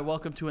 Someone got my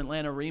Welcome to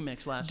Atlanta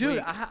remix last week.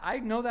 Dude, I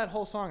know that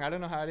whole song. I don't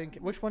know how I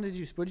didn't. Which one did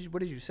you? What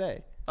did you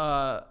say?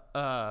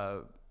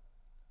 Don't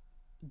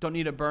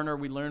need a burner.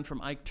 We learned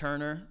from Ike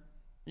Turner.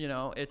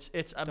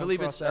 It's. I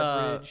believe it's.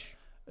 Bridge.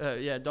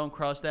 Don't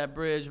cross that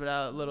bridge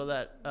without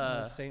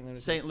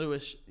St.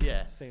 Louis.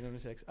 Yeah. St.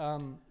 Louis.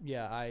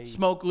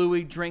 Smoke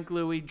Louis, drink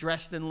Louis,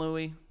 dressed in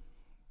Louis.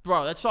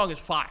 Bro, that song is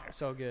fire.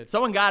 So good.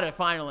 Someone got it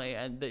finally,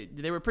 and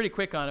they were pretty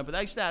quick on it, but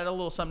I just added a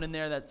little something in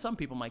there that some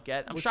people might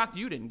get. I'm shocked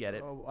you didn't get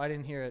it. Oh, I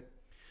didn't hear it.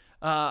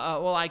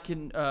 Well, I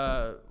can.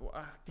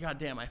 God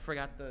damn, I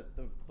forgot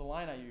the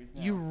line I used.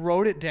 Now. You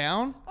wrote it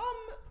down?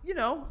 You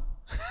know,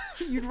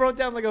 You wrote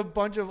down like a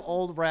bunch of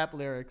old rap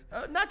lyrics.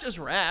 not just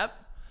rap.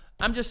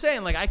 I'm just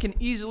saying, like, I can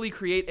easily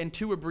create and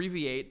to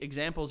abbreviate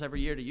examples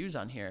every year to use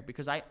on here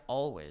because I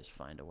always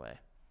find a way.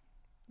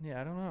 Yeah,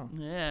 I don't know.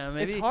 Yeah,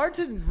 maybe. It's hard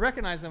to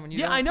recognize them when you.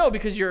 Yeah, don't. I know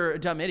because you're a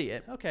dumb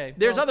idiot. Okay.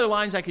 There's well, other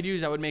lines I could use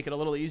that would make it a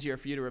little easier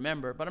for you to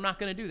remember, but I'm not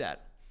going to do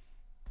that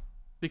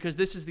because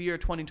this is the year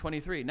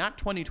 2023, not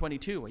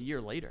 2022, a year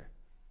later.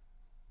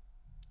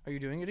 Are you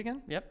doing it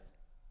again? Yep.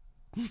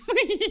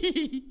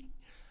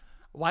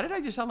 Why did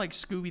I just sound like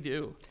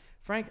Scooby-Doo?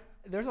 Frank,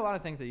 there's a lot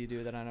of things that you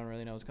do that I don't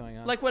really know what's going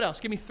on. Like what else?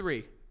 Give me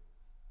 3.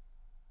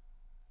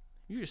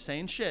 You're just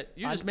saying shit.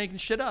 You're just making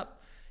shit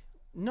up.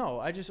 No,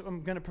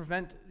 I'm going to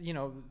prevent,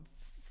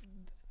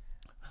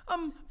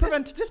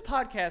 Prevent. This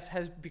podcast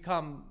has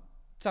become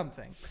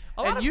something.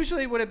 A lot And of-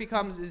 usually what it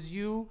becomes is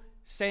you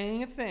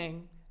saying a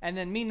thing and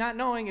then me not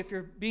knowing if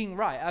you're being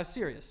right. I was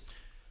serious.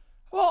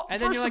 Well,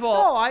 And then first you're like, of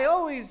all, no, I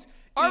always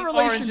our eat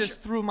relationship- oranges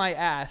through my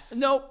ass.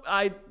 nope.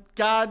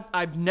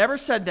 I've never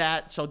said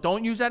that, so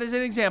don't use that as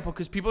an example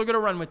because people are going to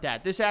run with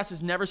that. This ass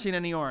has never seen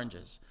any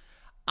oranges.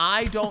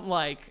 I don't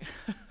like,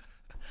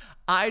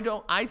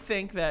 I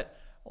think that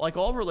like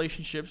all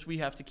relationships, we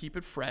have to keep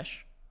it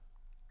fresh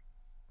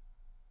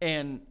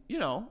and,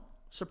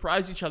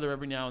 surprise each other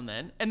every now and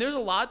then. And there's a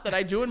lot that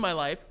I do in my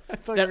life thought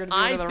you were that gonna do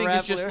I another think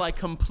rap is just lyric. like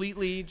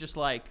completely just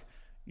like,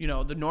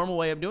 the normal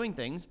way of doing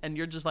things. And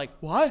you're just like,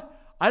 what?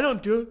 I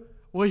don't do it.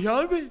 Well,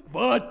 you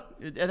but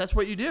that's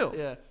what you do.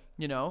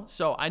 Yeah.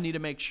 So I need to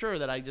make sure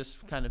that I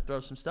just kind of throw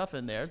some stuff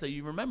in there that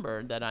you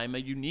remember that I'm a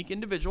unique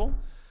individual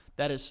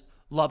that is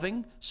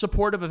loving,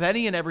 supportive of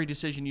any and every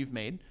decision you've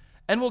made,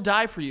 and will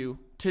die for you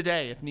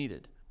today if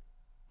needed.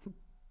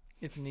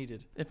 If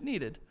needed. If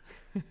needed.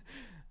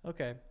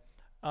 Okay.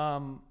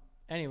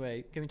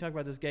 Anyway, can we talk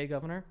about this gay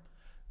governor?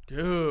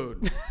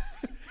 Dude.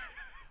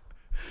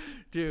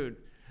 Dude.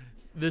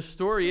 The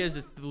story is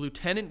it's the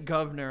lieutenant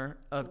governor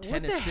of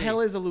Tennessee. What the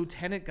hell is a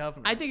lieutenant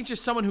governor? I think it's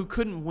just someone who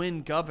couldn't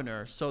win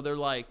governor, so they're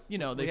like, they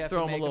We have throw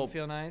to him a make little. him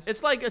feel nice?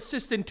 It's like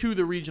assistant to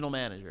the regional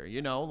manager,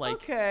 like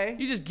Okay.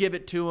 you just give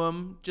it to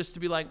him just to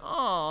be like,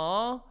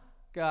 "Aw,"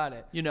 Got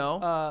it.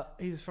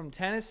 He's from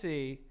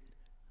Tennessee,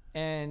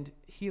 and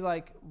he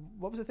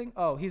what was the thing?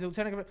 Oh, he's a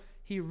lieutenant governor.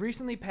 He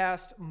recently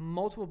passed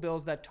multiple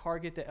bills that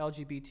target the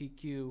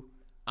LGBTQ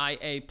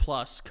IA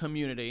plus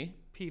community.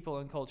 people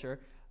and culture,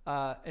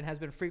 and has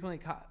been frequently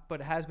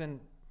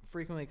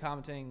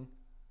commenting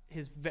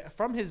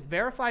from his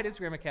verified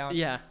Instagram account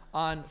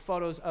on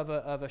photos of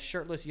a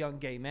shirtless young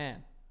gay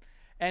man.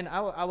 And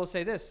I will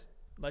say this.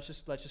 Let's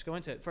just go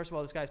into it. First of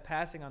all, this guy's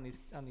passing on these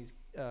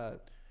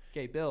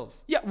gay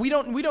bills. Yeah, we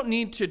don't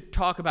need to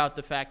talk about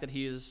the fact that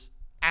he is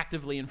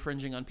actively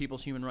infringing on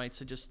people's human rights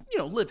to just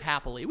live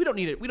happily. We don't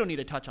need it. We don't need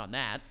to touch on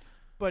that.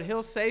 But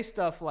he'll say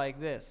stuff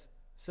like this.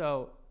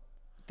 So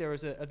there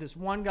was this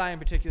one guy in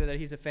particular that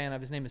he's a fan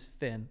of. His name is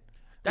Finn.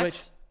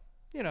 That's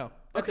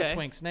that's okay. a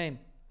twink's name.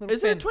 Little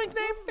Is Finn. it a twink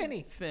name?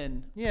 Finny.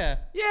 Finn. Yeah.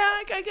 Yeah,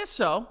 I guess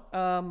so.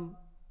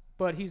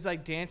 But he's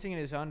like dancing in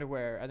his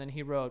underwear, and then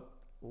he wrote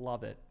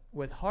 "love it"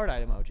 with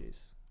heart-eyed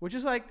emojis, which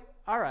is like,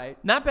 all right.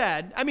 Not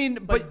bad. I mean,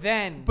 But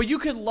you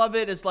could love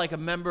it as like a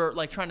member,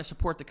 like trying to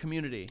support the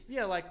community.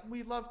 Yeah, like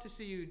we love to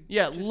see you.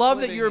 Yeah, just love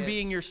that living you're it.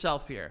 being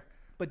yourself here.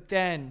 But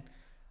then,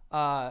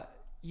 there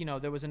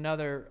was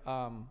another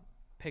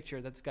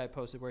picture that this guy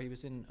posted where he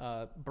was in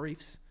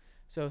briefs.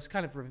 So it's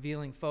kind of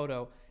revealing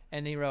photo.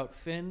 And he wrote,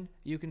 "Finn,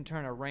 you can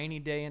turn a rainy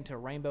day into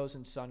rainbows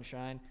and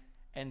sunshine,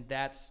 and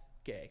that's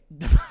gay."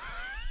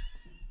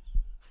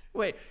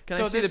 Wait, can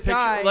So I see the this picture?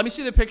 guy- Let me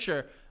see the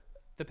picture.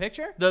 The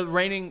picture? The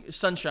raining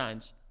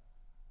sunshines.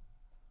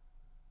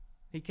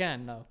 He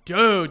can though.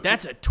 Dude,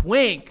 that's a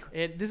twink.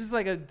 This is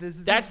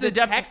That's the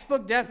the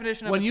textbook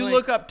definition of When a you twink.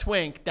 look up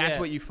twink, that's Yeah.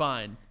 what you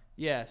find.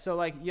 Yeah, so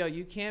like,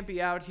 you can't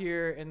be out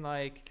here and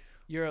like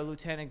you're a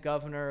lieutenant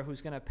governor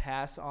who's gonna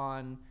pass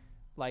on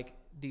like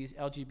these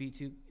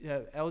LGBTQ.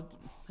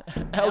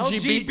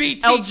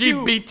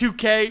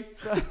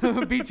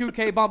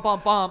 B2K bump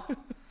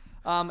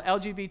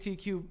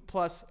LGBTQ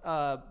plus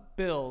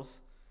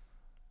bills,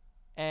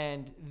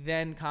 and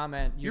then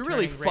comment. You're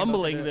really turning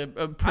fumbling rainbows into-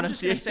 the I'm just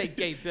pronunciation. gonna say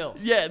gay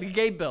bills. Yeah, the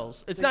gay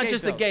bills. It's The not gay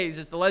just the bills. gays;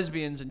 it's the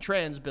lesbians and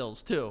trans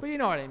bills too. But you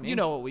know what I mean. You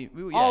know what we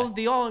yeah.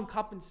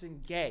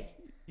 all-encompassing gay.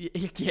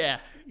 Yeah.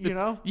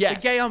 The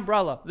gay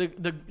umbrella. The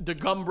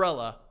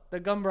gumbrella. The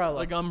gumbrella.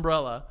 The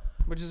gumbrella.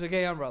 Which is a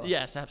gay umbrella.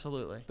 Yes,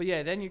 absolutely. But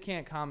yeah, then you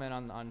can't comment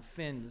on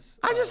Finn's.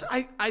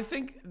 I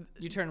think.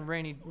 You turn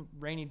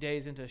rainy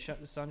days into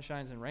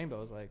sunshines and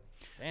rainbows. Like,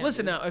 damn,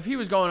 Listen dude. now, if he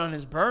was going on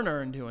his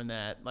burner and doing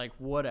that, like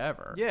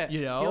whatever. Yeah.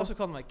 You know. He also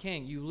called him like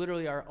King. You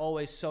literally are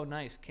always so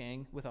nice,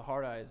 King, with a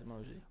heart eyes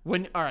emoji.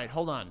 All right,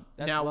 hold on.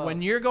 That's now, love.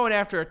 when you're going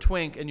after a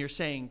twink and you're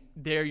saying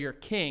they're your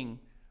king,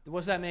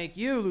 What's that make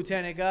you,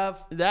 Lieutenant Gov?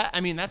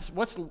 that's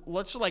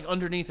what's like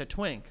underneath a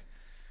twink.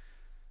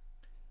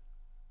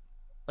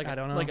 I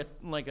don't know.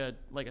 Like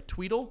a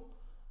tweedle.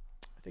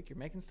 I think you're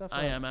making stuff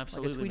I up. am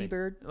absolutely. Like a Tweety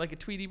bird? Like a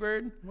Tweety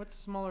bird? What's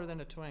smaller than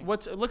a twink?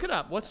 Look it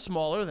up. What's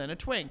smaller than a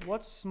twink?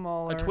 What's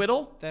smaller A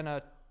twiddle? than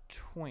a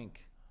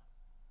twink?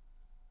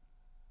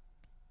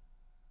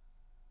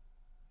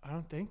 I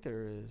don't think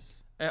there is.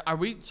 Are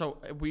we? So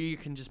we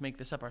can just make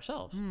this up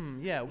ourselves.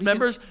 Yeah.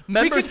 Members,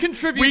 we can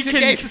contribute to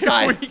gay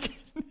society.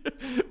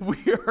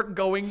 We are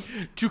going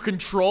to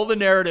control the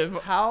narrative.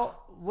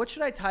 What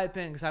should I type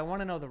in? Because I want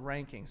to know the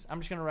rankings.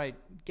 I'm just going to write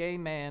gay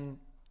man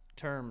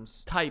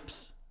terms.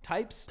 Types.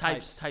 Types?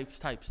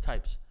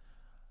 Types.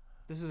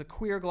 This is a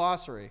queer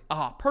glossary.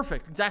 Ah,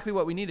 perfect. Exactly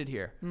what we needed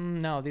here.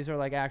 No, these are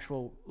like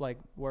actual like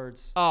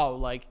words. Oh,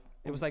 like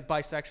it was like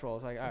bisexual.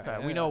 It's like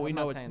okay, we know.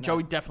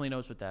 Joey definitely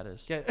knows what that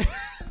is.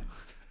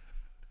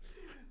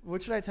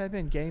 What should I type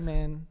in? Gay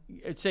man.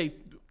 It's a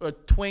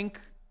twink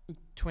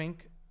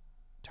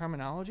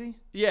terminology.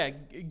 Yeah,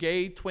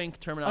 gay twink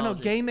terminology. Oh no,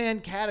 gay man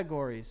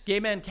categories. Gay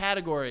man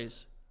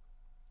categories.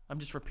 I'm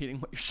just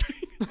repeating what you're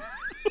saying.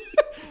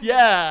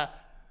 Yeah.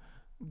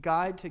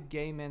 Guide to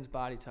gay men's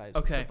body types.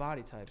 Okay. What's the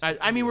body types.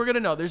 I mean, we're gonna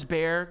know. There's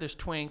bear. There's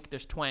twink.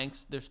 There's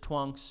twanks. There's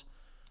twunks.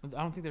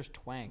 I don't think there's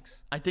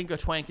twanks. I think a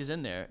twank is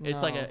in there. No.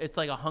 It's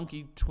like a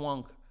hunky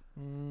twunk. I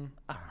don't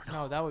know.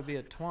 No, that would be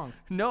a twunk.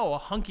 No, a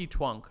hunky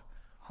twunk.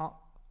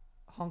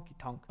 Honky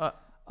tonk.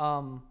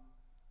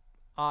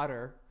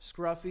 Otter,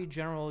 scruffy,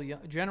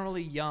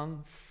 generally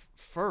young,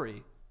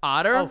 furry.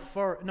 Otter? Oh,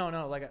 fur.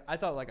 No. Like I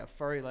thought, like a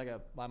furry,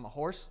 I'm a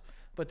horse,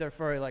 but they're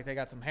furry, like they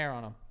got some hair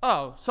on them.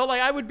 Oh, so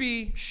like I would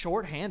be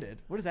short-handed.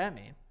 What does that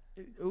mean?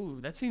 Ooh,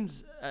 that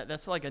seems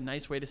that's like a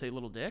nice way to say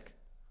little dick.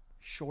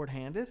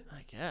 Short-handed,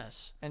 I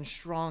guess. And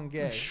strong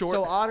gay. Short,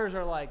 so otters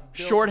are like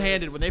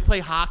short-handed when they play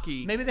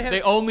hockey. Maybe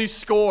they only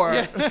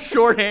score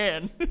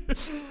shorthand.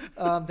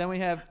 Then we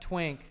have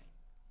twink.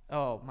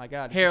 Oh my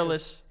God.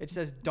 Hairless. It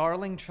says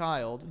darling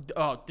child.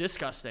 Oh,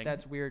 disgusting.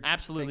 That's weird.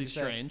 Absolutely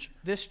strange.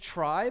 This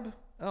tribe.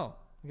 Oh,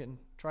 I'm getting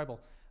tribal.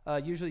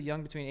 Usually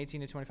young, between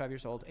 18 to 25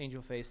 years old.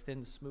 Angel face,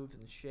 thin, smooth,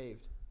 and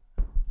shaved.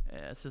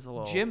 Yeah, this is a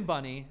little. Gym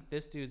bunny.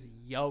 This dude's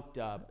yoked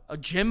up. A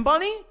gym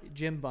bunny?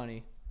 Gym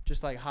bunny.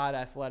 Just like hot,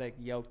 athletic,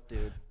 yoked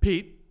dude.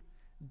 Pete.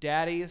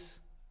 Daddies.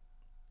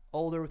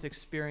 Older with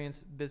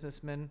experience,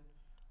 businessman.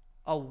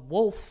 A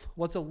wolf.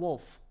 What's a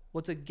wolf?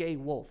 What's a gay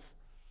wolf?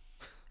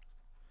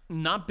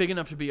 Not big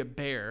enough to be a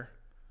bear.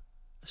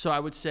 So I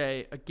would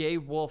say a gay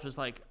wolf is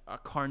like a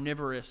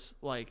carnivorous,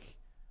 like.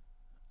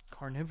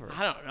 Carnivorous?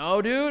 I don't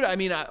know, dude. I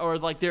mean, or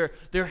like they're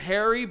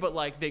hairy, but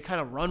like they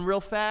kind of run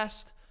real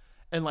fast.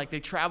 And like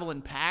they travel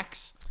in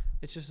packs.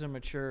 It's just a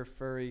mature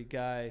furry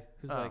guy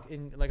who's like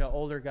in like an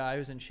older guy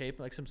who's in shape,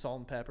 like some salt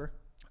and pepper.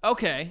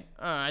 Okay,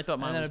 I thought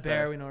mine and then was a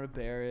bear. We know what a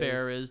bear is.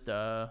 Bear is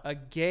duh. A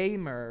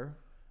gamer.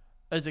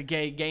 It's a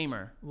gay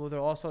gamer. Well, they're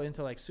also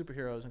into like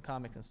superheroes and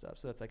comics and stuff,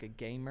 so that's like a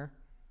gamer.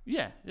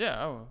 Yeah.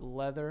 Oh.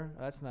 Leather.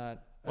 That's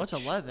not. What's a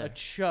leather? A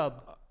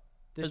chub.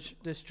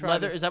 This tribe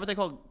leather. Is that what they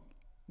call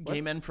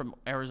gay men from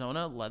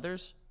Arizona?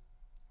 Leathers.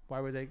 Why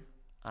would they?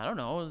 I don't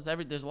know.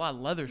 There's a lot of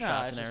leather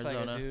shops in Arizona. It's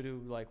just like a dude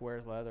who like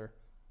wears leather.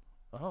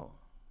 Oh.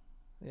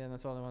 Yeah, and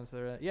that's all the ones that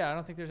are. Yeah, I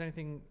don't think there's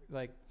anything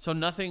like. So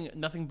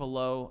nothing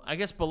below. I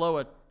guess below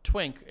a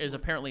twink is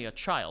apparently a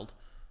child.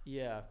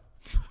 Yeah.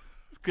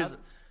 Because.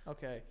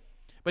 Okay.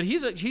 But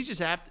he's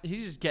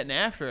just getting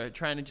after it,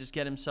 trying to just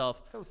get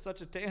himself. That was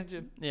such a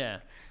tangent. Yeah.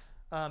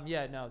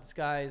 Yeah. No, this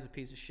guy is a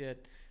piece of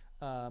shit.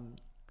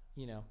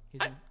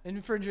 He's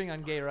infringing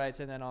on gay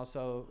rights, and then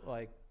also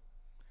like.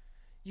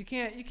 You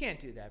can't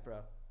do that,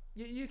 bro.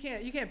 You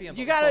can't be on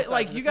both sides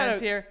of the fence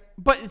here.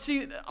 But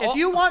see, if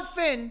you want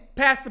Finn,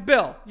 pass the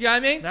bill. You know what I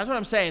mean? That's what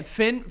I'm saying.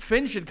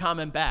 Finn should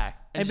comment back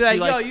and be like,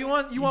 yo, you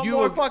want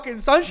more fucking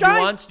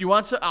sunshine? You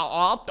want some?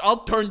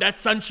 I'll turn that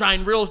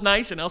sunshine real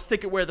nice, and I'll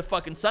stick it where the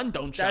fucking sun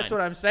don't shine. That's what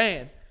I'm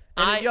saying.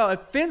 And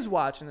if Finn's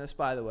watching this,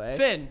 by the way,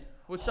 Finn,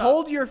 what's up?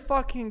 Hold your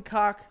fucking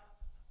cock.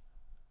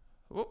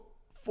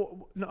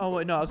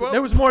 No,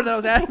 there was more than I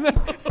was adding.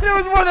 There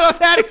was more than I was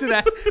adding to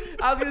that.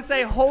 I was gonna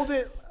say hold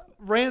it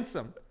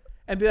ransom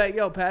and be like,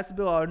 yo, pass the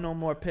bill or no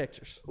more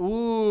pictures.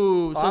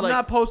 Ooh, so I'm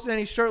not posting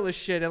any shirtless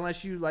shit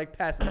unless you like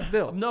pass this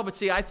bill. No, but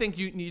see, I think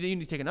you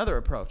need to take another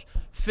approach.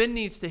 Finn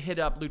needs to hit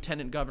up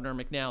Lieutenant Governor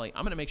McNally.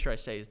 I'm gonna make sure I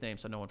say his name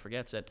so no one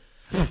forgets it,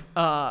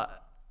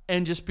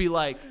 and just be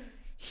like,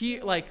 you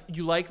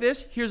like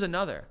this? Here's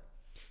another.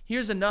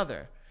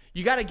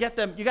 You gotta get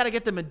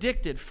them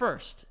addicted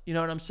first. You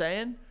know what I'm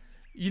saying?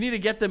 You need to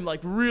get them like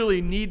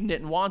really needing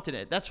it and wanting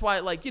it. That's why,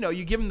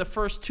 you give them the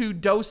first 2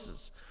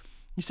 doses.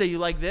 You say, you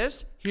like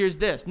this? Here's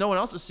this. No one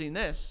else has seen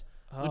this,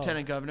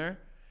 Lieutenant Governor.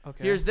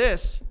 Okay. Here's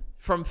this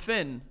from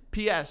Finn.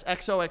 P.S.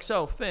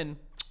 XOXO, Finn.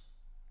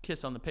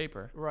 Kiss on the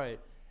paper. Right.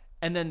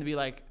 And then be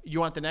like, you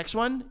want the next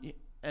one?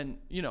 And,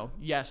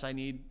 yes, I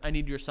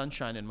need your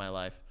sunshine in my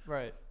life.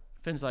 Right.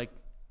 Finn's like,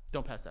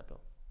 don't pass that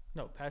bill.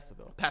 No, pass the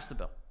bill. Pass the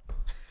bill.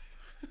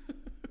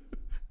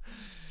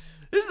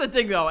 This is the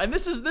thing, though, and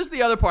this is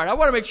the other part. I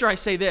want to make sure I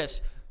say this.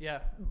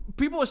 Yeah.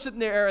 People are sitting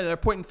there and they're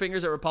pointing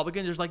fingers at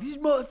Republicans. They're like, these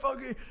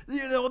motherfuckers,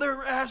 they're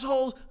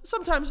assholes.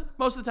 Sometimes,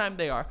 most of the time,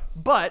 they are.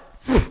 But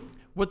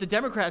What the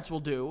Democrats will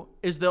do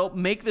is they'll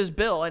make this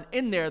bill, and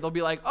in there they'll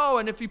be like, oh,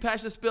 and if you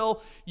pass this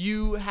bill,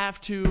 you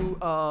have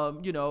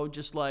to,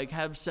 just like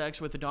have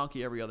sex with a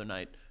donkey every other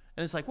night.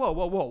 And it's like, whoa,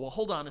 well,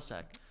 hold on a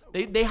sec.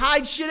 They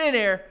hide shit in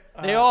there.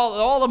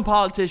 All them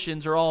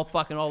politicians are all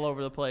fucking all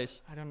over the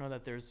place. I don't know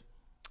that there's...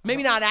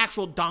 Maybe not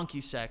actual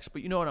donkey sex,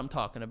 but you know what I'm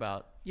talking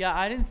about. Yeah,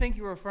 I didn't think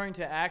you were referring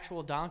to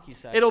actual donkey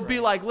sex. It'll be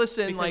like,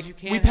 listen, because like, you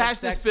can't we have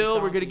passed this sex bill.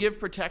 with We're going to donkeys. give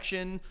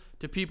protection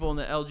to people in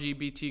the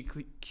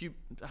LGBTQ.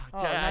 not so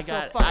I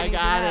fucking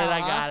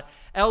got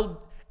it.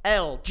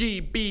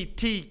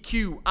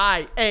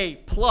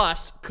 LGBTQIA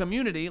plus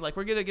community. Like,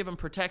 we're going to give them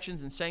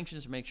protections and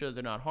sanctions to make sure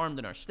they're not harmed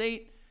in our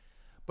state.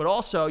 But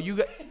also, you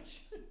got,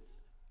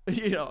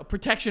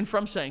 protection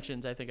from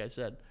sanctions, I think I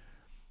said.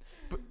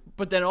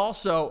 But then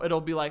also,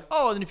 it'll be like,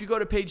 oh, and if you go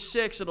to page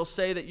 6, it'll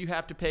say that you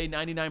have to pay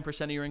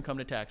 99% of your income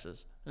to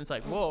taxes. And it's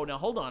like, whoa, now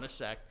hold on a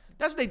sec.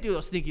 That's what they do,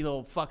 those sneaky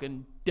little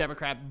fucking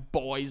Democrat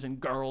boys and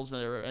girls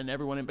and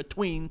everyone in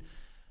between.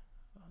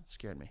 Oh, it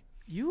scared me.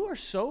 You are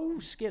so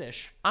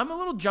skittish. I'm a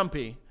little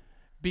jumpy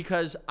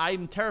because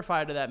I'm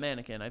terrified of that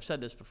mannequin. I've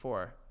said this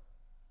before.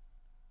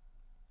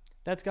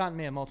 That's gotten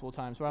me multiple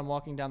times where I'm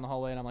walking down the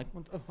hallway and I'm like,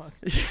 what the fuck?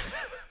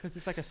 Because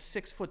it's like a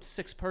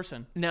 6'6"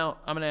 person. Now,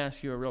 I'm going to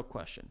ask you a real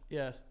question.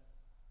 Yes.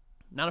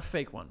 Not a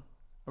fake one,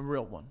 a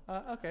real one.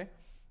 Okay.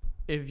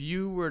 If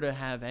you were to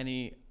have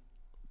any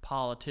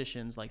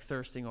politicians like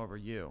thirsting over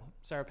you.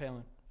 Sarah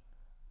Palin.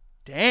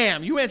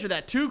 Damn, you answered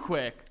that too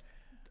quick.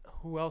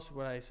 Who else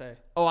would I say?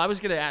 Oh, I was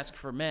going to ask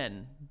for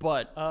men,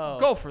 but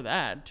go for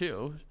that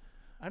too.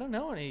 I don't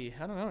know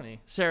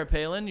any. Sarah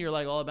Palin, you're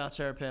like all about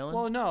Sarah Palin?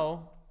 Well,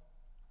 no,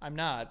 I'm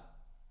not.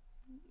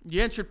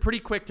 You answered pretty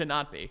quick to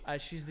not be.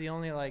 She's the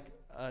only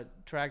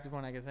attractive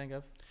one I can think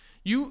of.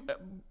 You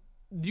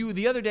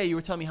the other day you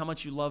were telling me how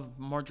much you love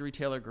Marjorie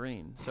Taylor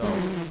Greene. So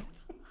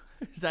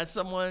is that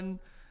someone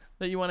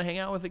that you want to hang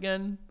out with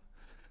again?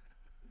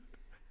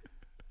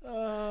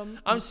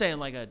 I'm saying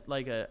like a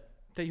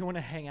that you want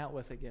to hang out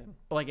with again.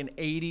 Like an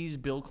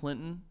 80s Bill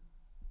Clinton.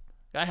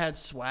 Guy had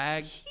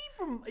swag.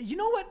 You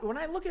know what? When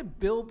I look at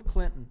Bill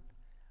Clinton,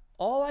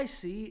 all I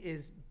see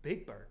is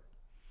Big Bird.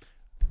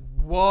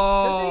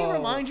 Whoa. Doesn't he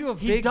remind you of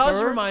Big Bird? He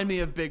does remind me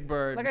of Big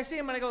Bird. Like I see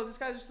him and I go, this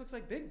guy just looks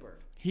like Big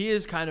Bird. He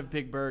is kind of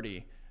Big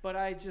Birdie. But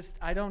I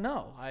don't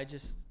know.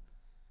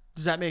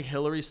 Does that make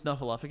Hillary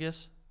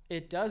Snuffleupagus?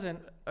 It doesn't.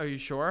 Are you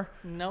sure?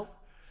 Nope.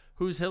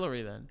 Who's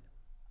Hillary then?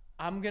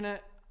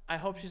 I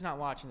hope she's not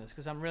watching this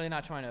because I'm really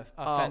not trying to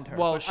offend her.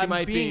 Well, but she I'm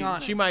might being be.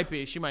 honest. She might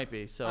be.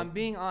 So I'm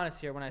being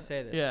honest here when I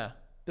say this. Yeah.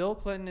 Bill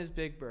Clinton is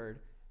Big Bird,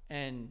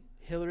 and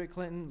Hillary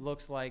Clinton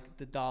looks like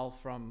the doll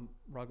from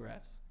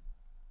Rugrats.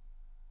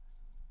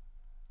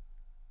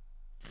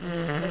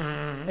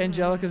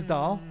 Angelica's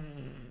doll.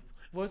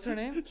 What's her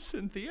name?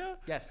 Cynthia?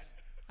 Yes.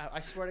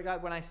 I swear to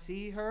God, when I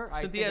see her,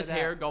 Cynthia has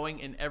hair going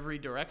in every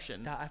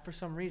direction. For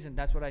some reason,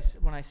 that's what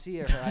when I see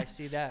her, I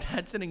see that.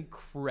 That's an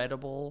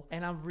incredible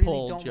And I really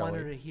pull, don't want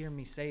her Joey. to hear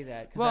me say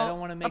that because I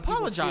don't want to make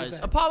apologize. people feel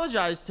bad.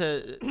 Apologize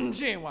to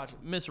She ain't watching.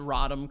 Miss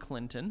Rodham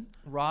Clinton.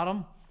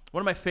 Rodham?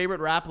 One of my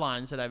favorite rap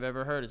lines that I've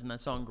ever heard is in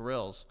that song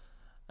Grills.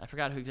 I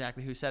forgot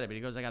exactly who said it, but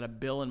he goes, "I got a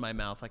bill in my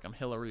mouth like I'm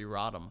Hillary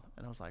Rodham,"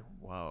 and I was like,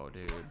 "Whoa,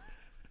 dude."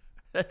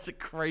 That's a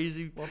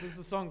crazy. Well, if it was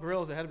the song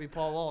Grills, it had to be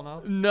Paul Wall,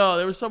 no? No,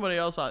 there was somebody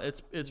else on.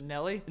 It's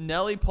Nelly?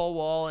 Nelly, Paul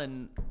Wall,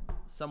 and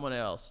someone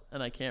else,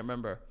 and I can't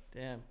remember.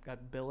 Damn,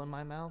 got Bill in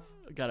my mouth?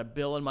 Got a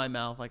bill in my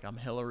mouth like I'm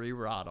Hillary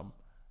Rodham.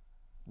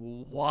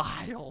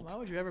 Wild. Why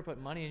would you ever put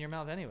money in your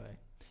mouth anyway?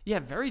 Yeah,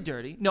 very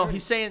dirty. No,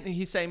 he's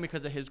saying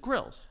because of his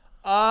grills.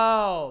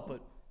 Oh, but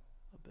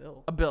a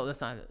bill. A bill.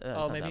 That's not.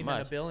 Not Maybe that you much.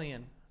 meant a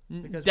billion.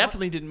 Because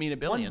Definitely didn't mean a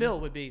billion. One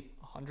bill would be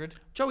 100.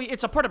 Joey,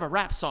 it's a part of a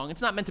rap song.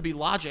 It's not meant to be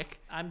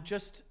logic.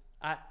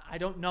 I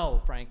don't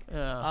know, Frank.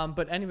 Yeah.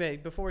 But anyway,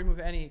 before we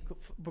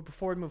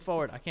move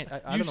forward, I can't. I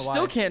don't know why. You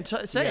still can't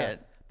say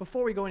it.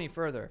 Before we go any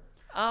further.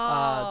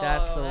 Oh,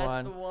 that's the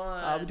that's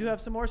one. We do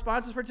have some more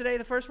sponsors for today.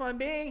 The first one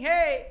being,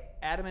 hey,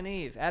 Adam and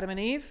Eve. Adam and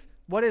Eve,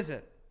 what is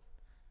it?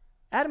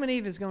 Adam and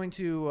Eve is going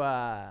to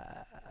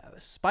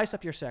spice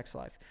up your sex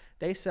life.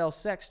 They sell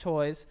sex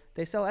toys.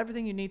 They sell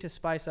everything you need to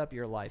spice up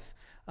your life.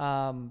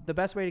 The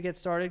best way to get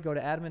started, go to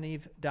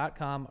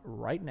adamandeve.com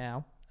right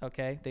now.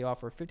 Okay, they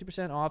offer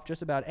 50% off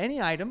just about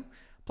any item,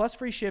 plus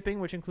free shipping,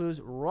 which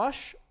includes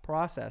rush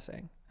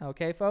processing.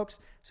 Okay, folks?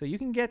 So you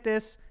can get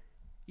this.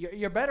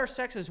 Your better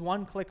sex is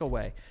one click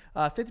away.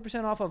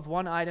 50% off of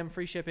one item,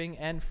 free shipping,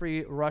 and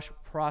free rush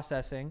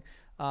processing.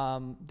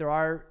 There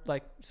are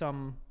like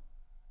some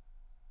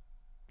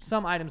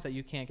items that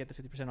you can't get the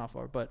 50% off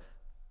for, but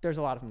there's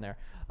a lot of them there.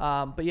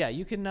 But yeah,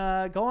 you can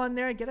go on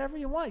there and get whatever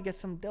you want. Get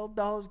some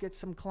dildos, get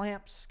some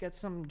clamps, get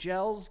some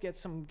gels, get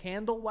some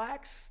candle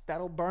wax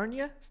that'll burn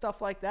you, stuff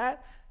like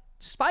that.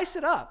 Spice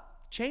it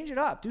up. Change it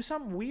up. Do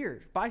something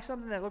weird. Buy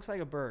something that looks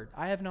like a bird.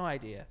 I have no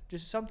idea.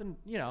 Just something,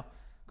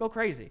 go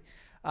crazy.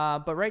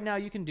 But right now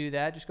you can do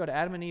that. Just go to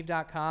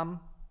adamandeve.com,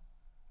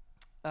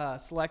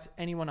 select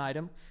any one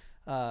item.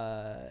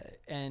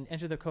 and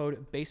enter the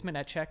code BASEMENT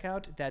at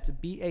checkout. That's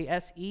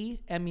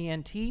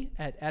BASEMENT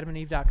at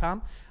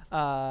adamandeve.com.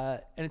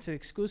 And it's an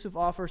exclusive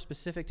offer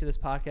specific to this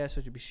podcast,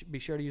 so be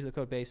sure to use the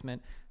code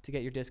BASEMENT to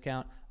get your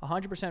discount.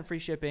 100% free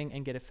shipping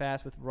and get it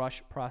fast with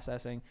rush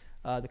processing.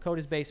 The code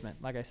is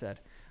BASEMENT, like I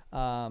said.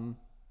 But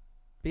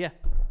yeah,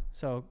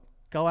 so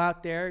go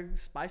out there,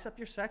 spice up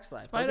your sex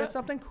life. Go get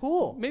something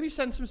cool. Maybe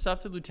send some stuff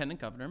to Lieutenant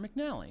Governor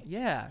McNally.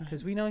 Yeah,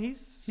 because we know he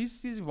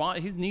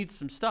needs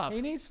some stuff.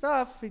 He needs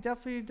stuff. He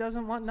definitely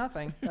doesn't want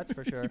nothing. That's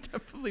for sure. He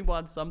definitely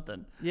wants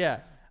something.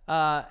 Yeah.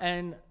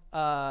 So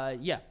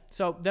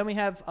then we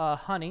have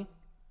Honey.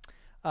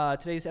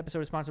 Today's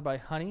episode is sponsored by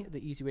Honey, the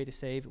easy way to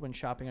save when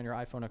shopping on your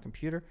iPhone or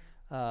computer.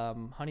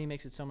 Honey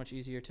makes it so much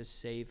easier to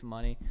save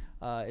money.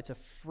 It's a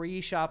free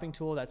shopping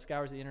tool that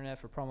scours the internet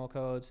for promo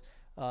codes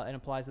and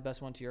applies the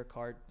best one to your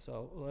cart.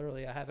 So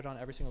literally, I have it on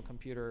every single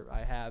computer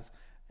I have,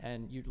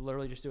 and you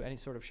literally just do any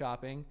sort of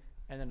shopping,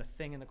 and then a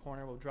thing in the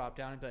corner will drop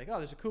down and be like, oh,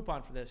 there's a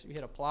coupon for this. You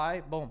hit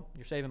apply, boom,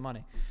 you're saving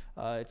money.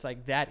 It's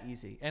like that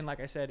easy. And like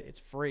I said, it's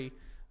free.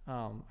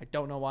 I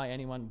don't know why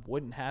anyone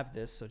wouldn't have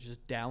this, so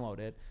just download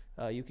it.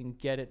 You can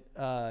get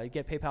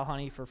PayPal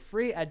Honey for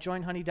free at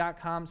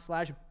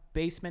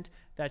joinhoney.com/basement.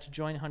 That's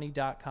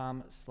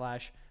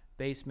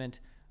joinhoney.com/basement.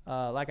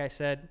 Like I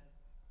said,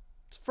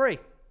 it's free.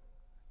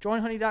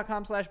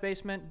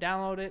 Joinhoney.com/basement.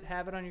 Download it.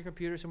 Have it on your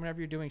computer, so whenever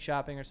you're doing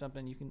shopping or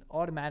something, you can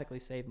automatically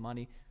save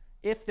money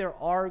if there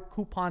are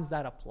coupons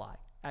that apply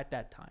at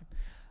that time.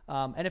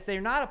 And if they're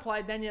not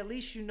applied, then at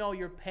least you know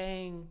you're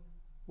paying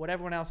what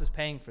everyone else is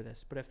paying for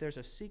this. But if there's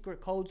a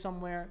secret code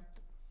somewhere,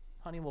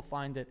 Honey will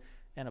find it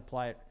and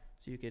apply it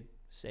so you could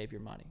save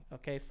your money.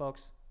 Okay,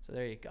 folks? So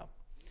there you go.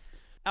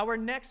 Our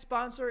next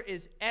sponsor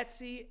is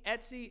Etsy.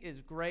 Etsy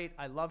is great.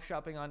 I love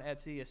shopping on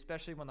Etsy,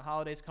 especially when the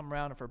holidays come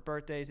around and for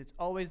birthdays. It's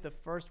always the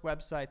first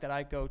website that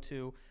I go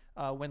to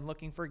when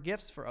looking for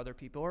gifts for other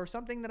people or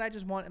something that I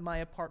just want in my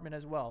apartment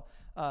as well.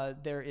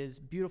 There is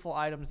beautiful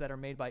items that are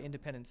made by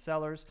independent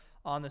sellers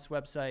on this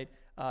website,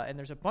 and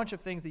there's a bunch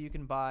of things that you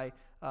can buy,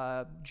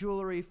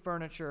 jewelry,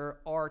 furniture,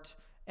 art,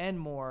 and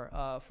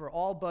more for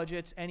all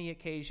budgets, any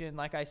occasion.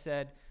 Like I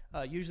said,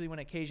 usually when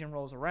occasion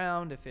rolls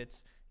around, if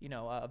it's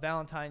a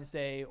Valentine's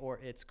Day or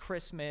it's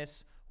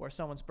Christmas or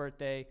someone's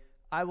birthday,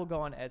 I will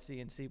go on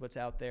Etsy and see what's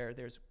out there.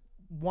 There's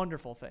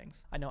wonderful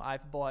things. I know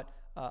I've bought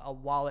a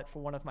wallet for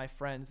one of my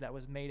friends that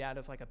was made out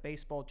of like a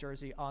baseball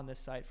jersey on this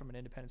site from an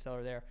independent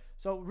seller there.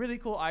 So really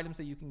cool items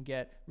that you can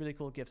get, really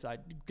cool gift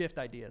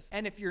ideas.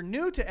 And if you're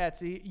new to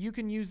Etsy, you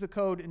can use the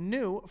code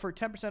NEW for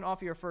 10%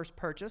 off your first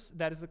purchase.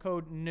 That is the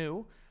code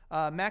NEW.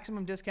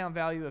 Maximum discount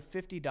value of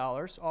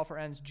 $50. Offer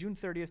ends June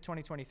 30th,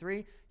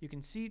 2023. You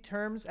can see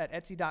terms at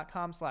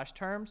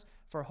etsy.com/terms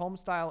for home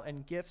style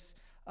and gifts.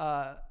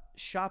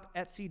 Shop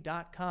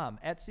Etsy.com.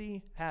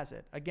 Etsy has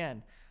it.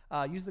 Again,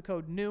 use the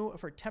code NEW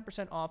for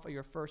 10% off of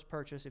your first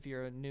purchase if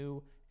you're a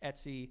new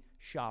Etsy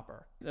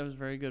shopper. That was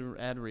very good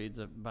ad reads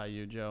by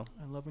you, Joe.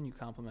 I love when you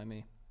compliment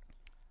me.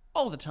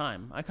 All the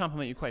time. I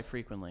compliment you quite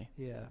frequently.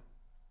 Yeah.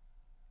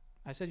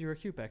 I said you were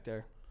cute back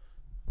there.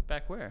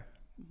 Back where?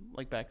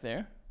 Like back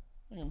there?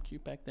 I'm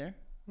cute back there.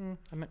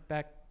 I meant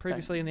back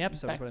previously in the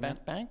episode.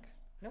 Back?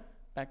 Nope.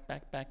 Back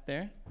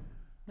there?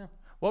 No.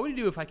 What would you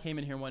do if I came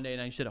in here one day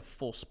and I just did a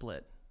full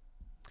split?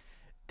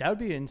 That would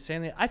be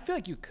insanely. I feel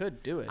like you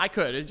could do it. I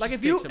could. It like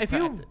if you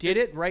did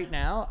it right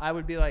now, I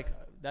would be like,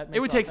 that makes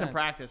it would take some sense.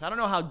 practice. I don't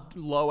know how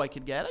low I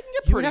could get. I can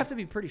get You would have to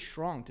be pretty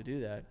strong to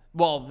do that.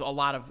 Well, a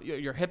lot of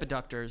your hip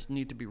adductors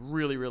need to be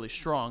really, really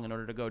strong in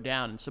order to go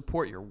down and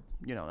support your.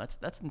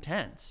 That's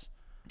intense.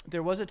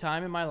 There was a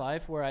time in my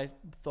life where I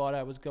thought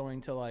I was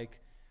going to like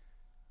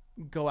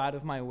go out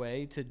of my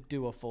way to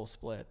do a full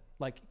split,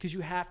 like because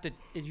you have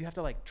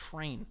to like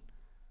train.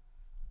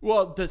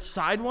 Well, the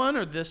side one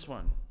or this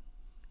one,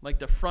 like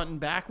the front and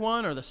back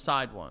one or the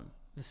side one.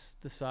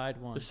 The side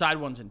one. The side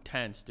one's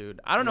intense, dude.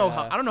 I don't know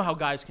how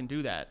guys can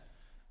do that.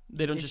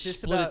 They don't just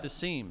split at the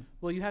seam.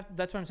 Well,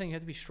 that's what I'm saying. You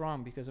have to be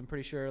strong because I'm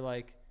pretty sure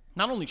like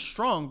not only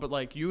strong, but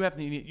like you have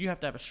to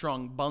have a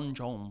strong bun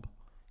jump.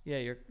 Yeah,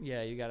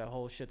 you got a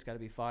whole shit's got to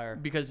be fire.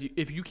 Because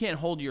if you can't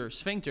hold your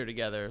sphincter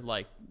together,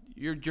 like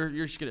you're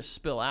just gonna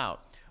spill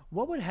out.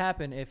 What would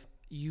happen if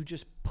you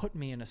just put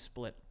me in a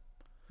split?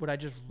 Would I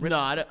just rip?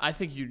 No, I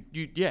think you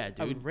yeah,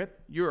 dude. I would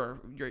rip.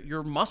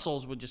 Your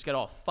muscles would just get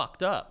all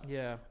fucked up.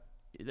 Yeah.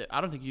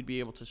 I don't think you'd be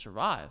able to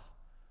survive.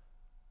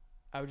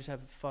 I would just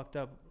have it fucked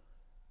up.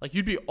 Like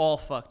you'd be all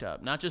fucked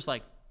up, not just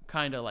like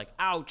kind of like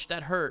ouch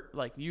that hurt.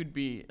 Like you'd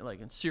be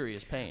like in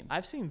serious pain.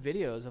 I've seen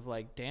videos of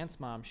like dance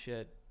mom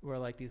shit where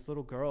like these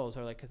little girls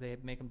are like, because they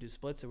make them do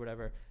splits or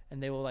whatever,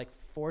 and they will like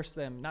force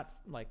them, not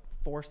like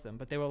force them,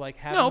 but they will like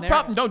have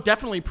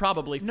definitely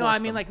probably force no, I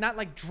mean them. like not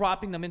like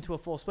dropping them into a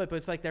full split, but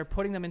it's like they're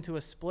putting them into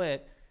a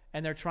split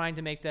and they're trying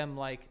to make them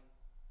like,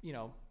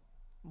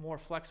 more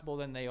flexible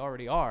than they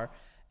already are,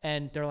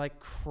 and they're like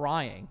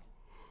crying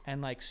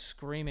and like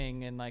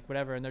screaming and like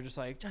whatever, and they're just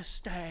like, just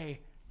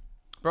stay.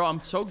 Bro,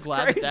 I'm so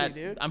glad crazy,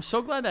 dude. I'm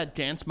so glad that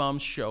Dance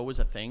Moms show was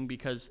a thing,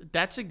 because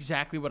that's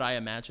exactly what I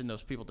imagine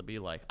those people to be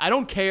like. I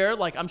don't care.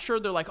 Like, I'm sure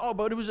they're like, oh,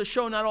 but it was a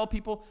show, not all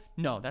people.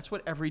 No, that's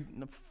what every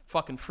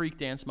fucking freak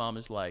dance mom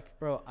is like.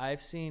 Bro,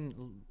 I've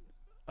seen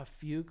a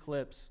few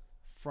clips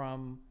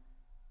from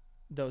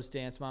those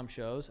Dance Mom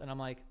shows, and I'm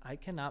like, I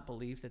cannot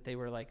believe that they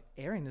were like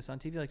airing this on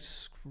TV, like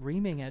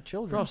screaming at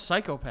children. Bro,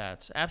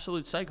 psychopaths.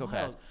 Absolute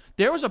psychopaths. Wow.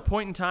 There was a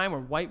point in time where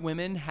white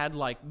women had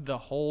like the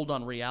hold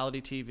on reality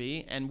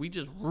TV, and we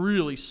just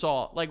really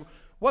saw like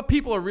what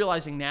people are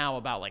realizing now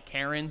about like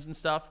Karens and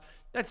stuff.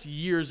 That's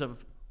years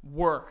of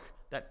work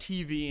that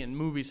TV and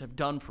movies have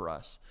done for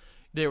us.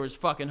 There was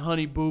fucking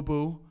Honey Boo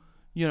Boo.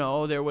 You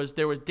know, there was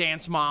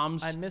Dance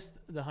Moms. I missed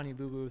the Honey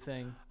Boo Boo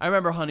thing. I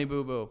remember Honey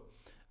Boo Boo.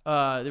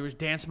 There was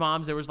Dance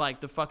Moms. There was like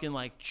the fucking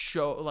like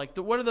show, like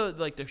what are the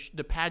like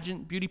the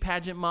pageant, beauty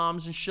pageant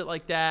moms and shit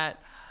like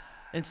that.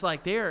 And it's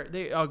like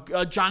they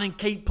John and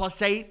Kate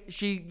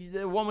 +8.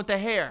 The one with the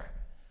hair.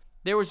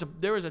 There was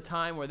a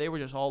time where they were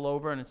just all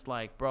over, and it's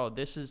like, bro,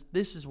 this is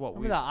what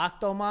Remember the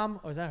Octo Mom?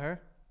 Or was that her?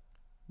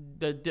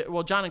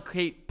 Well, John and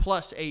Kate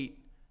 +8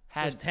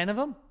 had. There's 10 of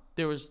them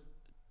There was.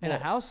 in a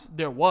house.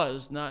 There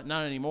was not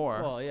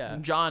anymore. Well, yeah.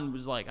 John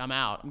was like, I'm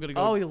out. I'm gonna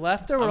go. Oh, he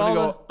left her. I'm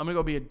With gonna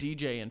go be a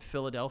DJ in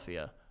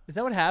Philadelphia. Is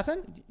that what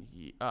happened?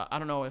 I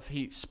don't know if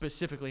he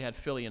specifically had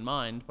Philly in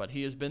mind, but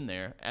he has been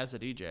there as a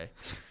DJ.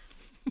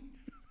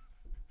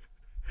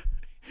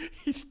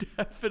 He's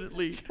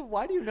definitely.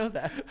 Why do you know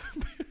that?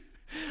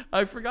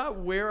 I forgot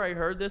where I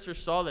heard this or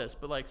saw this,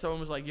 but like someone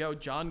was like, "Yo,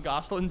 John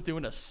Gosselin's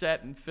doing a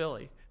set in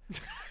Philly."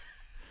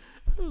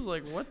 I was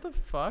like, "What the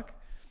fuck?"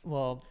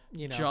 Well,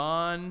 you know,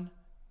 John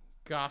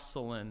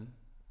Gosselin.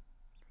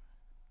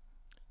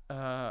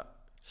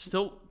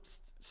 Still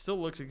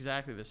looks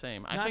exactly the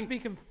same. not I think to be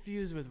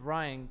confused with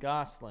Ryan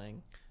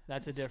Gosling.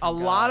 That's a different. a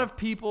guy. lot of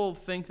people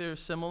think they're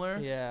similar.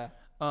 Yeah.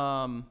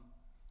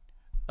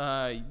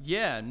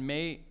 Yeah, and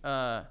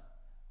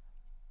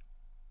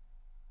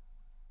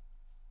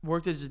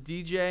worked as a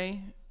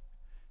DJ,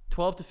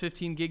 12 to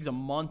 15 gigs a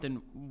month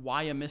in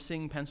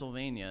Wyomissing,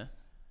 Pennsylvania.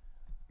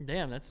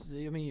 Damn, that's.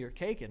 I mean, you're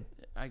caking.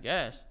 I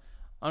guess.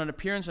 On an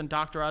appearance on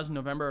Dr. Oz in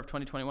November of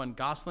 2021,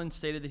 Gosselin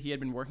stated that he had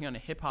been working on a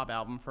hip-hop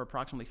album for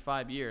approximately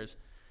 5 years.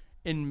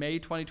 In May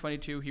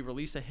 2022, he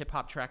released a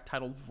hip-hop track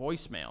titled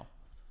Voicemail.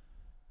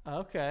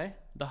 Okay.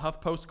 The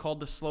HuffPost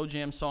called the slow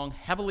jam song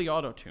heavily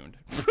auto-tuned.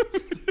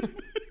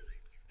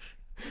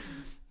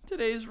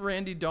 Today's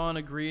Randy Dawn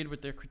agreed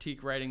with their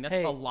critique, writing, that's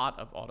Hey, a lot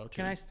of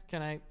auto-tune.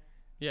 Can I?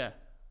 Yeah.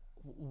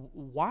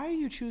 Why are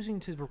you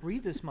choosing to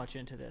read this much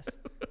into this?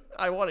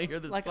 I want to hear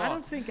this Like, song. I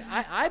don't think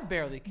I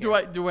barely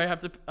care. Do I have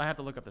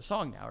to look up the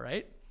song now,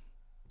 right?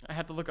 I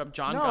have to look up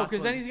John No, Gosselin.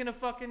 because then he's gonna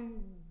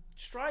fucking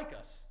strike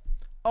us.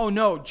 Oh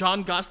no,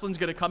 John Gosselin's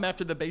gonna come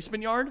after the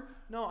Basement Yard?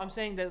 No, I'm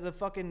saying that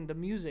the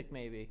music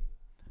maybe.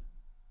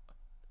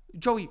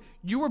 Joey,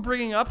 you were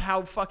bringing up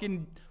how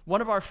fucking one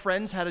of our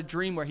friends had a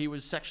dream where he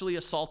was sexually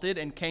assaulted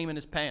and came in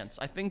his pants.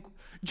 I think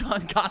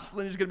John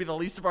Gosselin is gonna be the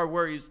least of our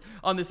worries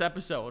on this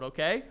episode,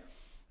 okay?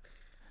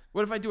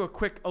 What if I do a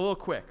little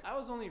quick? I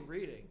was only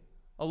reading.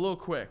 A little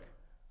quick.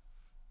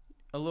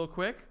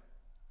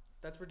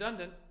 That's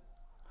redundant.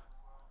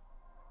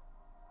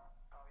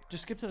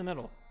 Just skip to the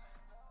middle.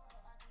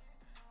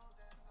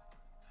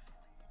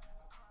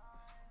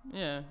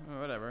 Yeah,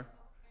 whatever.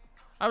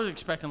 I was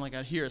expecting like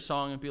I'd hear a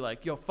song and be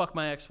like, "Yo, fuck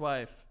my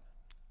ex-wife."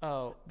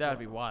 Oh, That would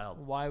be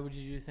wild. why would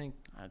you think?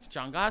 It's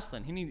John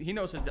Gosselin. He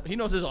knows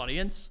his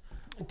audience.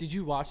 Did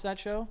you watch that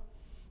show?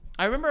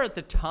 I remember at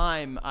the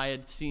time I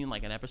had seen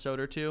like an episode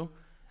or two,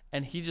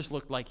 and he just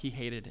looked like he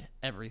hated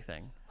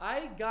everything.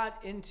 I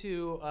got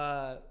into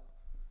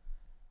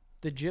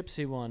the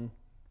Gypsy one.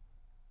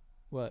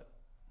 What?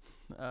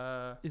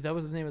 That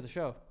was the name of the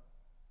show.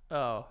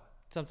 Oh,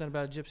 Something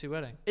about a gypsy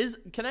wedding.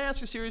 Can I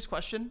ask a serious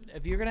question?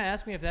 If you're gonna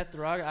ask me if that's the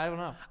derogatory, I don't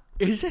know.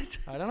 Is it?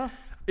 I don't know.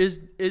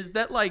 Is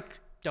that like?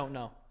 Don't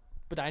know.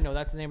 But I know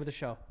that's the name of the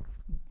show.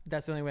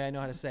 That's the only way I know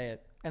how to say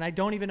it. And I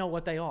don't even know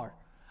what they are.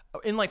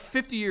 In like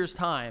 50 years'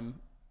 time,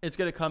 it's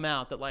gonna come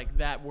out that like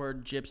that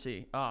word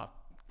gypsy. Oh,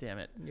 damn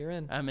it! You're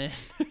in. I'm in.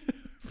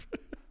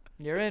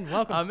 You're in.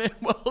 Welcome. I'm in.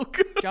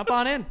 Welcome. Jump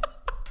on in.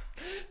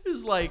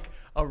 Is like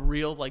a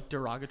real like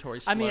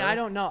derogatory slur. I mean, I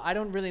don't know. I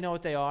don't really know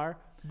what they are.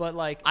 But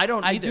like, I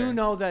don't I either. do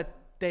know that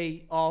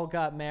they all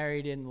got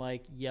married in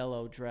like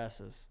yellow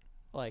dresses.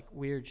 Like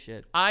weird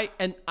shit. I'm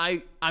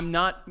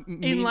not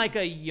In like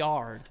a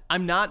yard.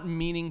 I'm not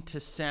meaning to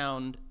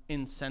sound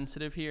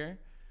insensitive here,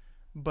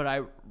 but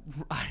I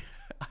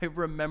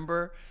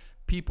remember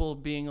people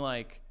being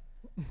like,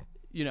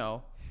 you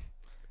know,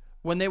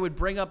 when they would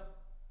bring up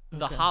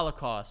the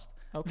Holocaust.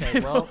 Okay,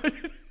 well,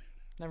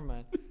 never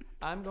mind.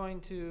 I'm going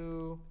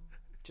to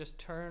just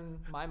turn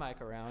my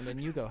mic around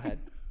and you go ahead.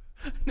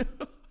 No.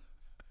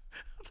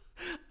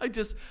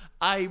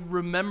 I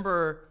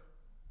remember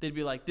they'd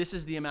be like, this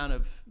is the amount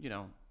of, you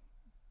know,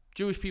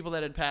 Jewish people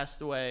that had passed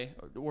away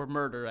or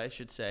murdered, I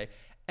should say.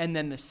 And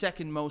then the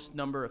second most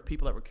number of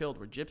people that were killed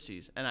were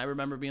gypsies. And I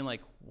remember being like,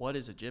 what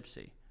is a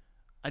gypsy?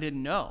 I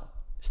didn't know.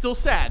 Still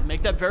sad.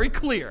 Make that very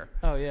clear.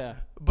 Oh yeah.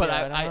 But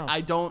yeah,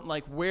 I don't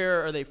like.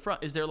 Where are they from?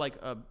 Is there like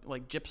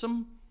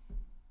gypsum?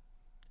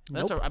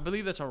 Nope. I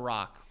believe that's a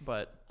rock,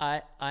 but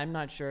I'm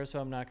not sure,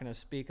 so I'm not going to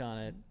speak on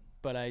it.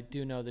 But I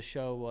do know the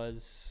show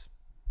was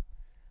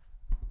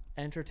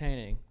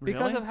entertaining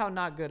because Really? of how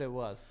not good it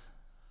was.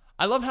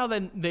 I love how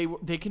then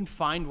they can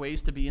find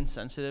ways to be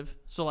insensitive.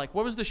 So like,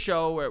 what was the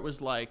show where it was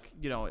like,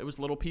 you know, it was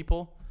Little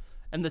People,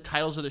 and the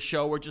titles of the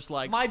show were just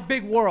like My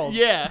Big World.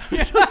 yeah,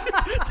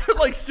 they're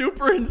like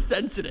super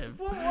insensitive.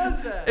 What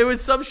was that? It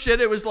was some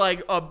shit. It was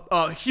like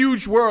a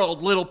huge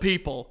world, little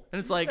people, and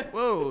it's like,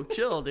 whoa,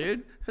 chill,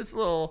 dude. That's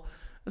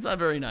not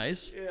very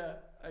nice. Yeah,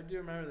 I do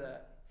remember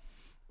that.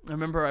 I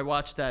remember I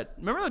watched that.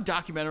 Remember the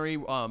documentary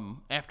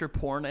After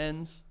Porn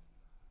Ends?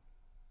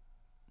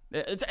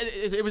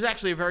 It was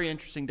actually a very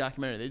interesting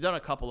documentary. They've done a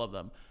couple of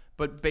them,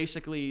 but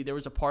basically there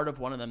was a part of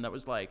one of them that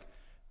was like,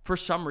 for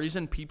some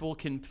reason, people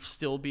can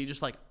still be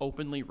just like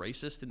openly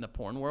racist in the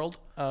porn world.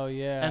 Oh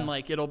yeah. And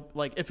like it'll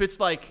like if it's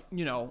like,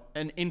 you know,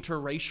 an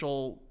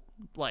interracial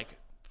like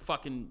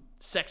fucking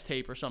sex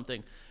tape or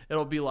something,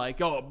 it'll be like,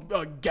 oh,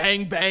 a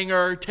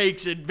gangbanger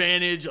takes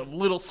advantage of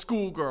little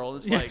schoolgirl.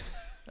 It's like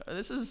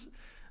this is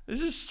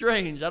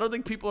strange. I don't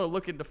think people are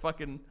looking to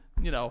fucking,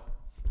 you know,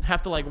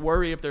 have to like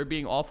worry if they're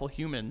being awful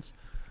humans.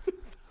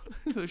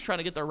 They're trying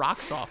to get their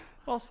rocks off.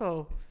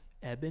 Also,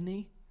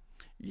 Ebony.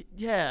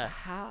 Yeah.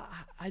 How?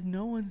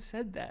 No one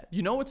said that.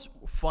 You know what's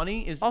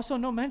funny is Also,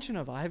 no mention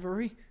of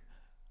Ivory.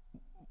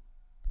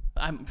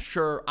 I'm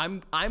sure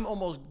I'm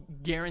almost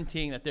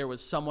guaranteeing that there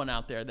was someone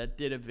out there that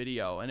did a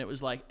video and it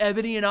was like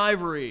Ebony and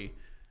Ivory.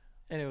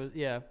 And it was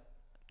yeah,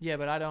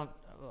 but I don't.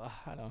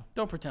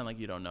 Don't pretend like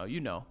you don't know.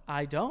 You know.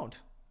 I don't.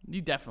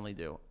 You definitely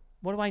do.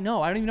 What do I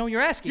know? I don't even know what you're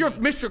asking. You're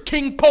me. Mr.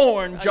 King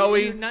Porn,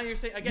 Joey. Now you're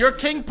saying again. You're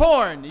King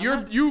Porn.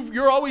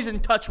 You're always in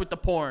touch with the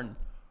porn.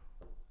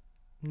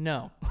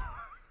 No.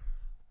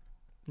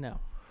 No.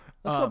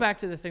 Let's go back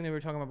to the thing that we were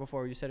talking about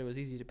before. Where you said it was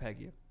easy to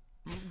peg you.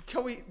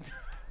 Joey.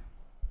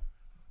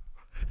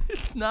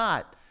 It's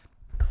not.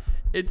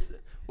 It's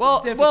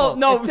well, difficult.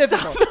 no, it's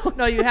difficult.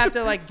 No, you have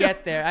to like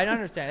get there. I don't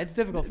understand. It's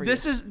difficult for you.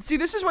 This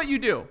is what you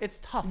do. It's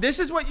tough. This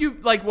is what you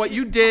like. What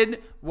you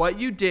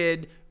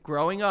did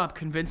growing up,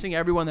 convincing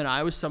everyone that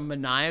I was some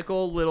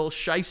maniacal little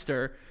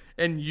shyster,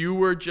 and you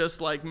were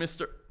just like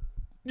Mr.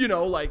 You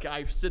know, like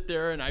I sit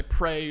there and I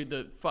pray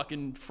the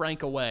fucking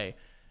Frank away.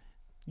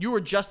 You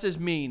were just as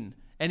mean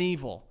and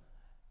evil.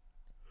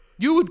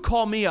 You would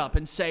call me up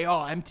and say,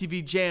 "Oh,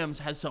 MTV Jams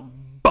has some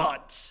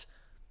butts."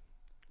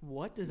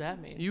 What does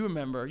that mean? You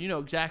remember? You know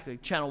exactly.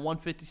 Channel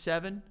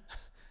 157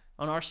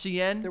 on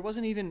RCN. There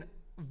wasn't even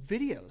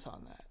videos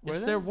on that.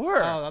 Yes, there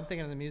were. Oh, I'm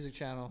thinking of the music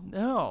channel.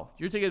 No,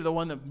 you're thinking of the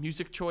one, the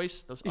Music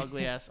Choice. Those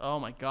ugly ass. Oh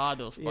my God,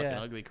 those fucking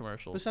Yeah. ugly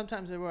commercials. But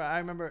sometimes there were. I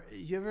remember.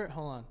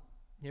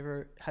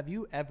 Have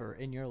you ever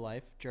in your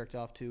life jerked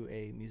off to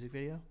a music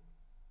video?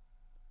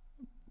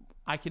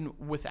 I can,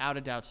 without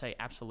a doubt, say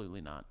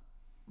absolutely not.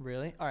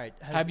 Really? All right.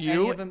 Have any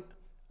you? of them,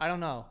 I don't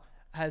know.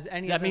 Has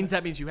any? That of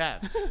them, means you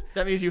have.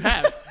 That means you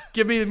have.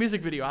 Give me the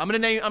music video. I'm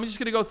just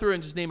gonna go through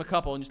and just name a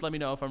couple and just let me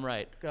know if I'm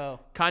right. Go.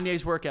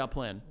 Kanye's workout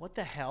plan. What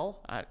the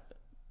hell?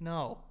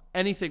 No.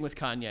 Anything with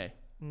Kanye.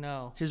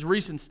 No. His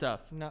recent stuff.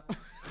 No.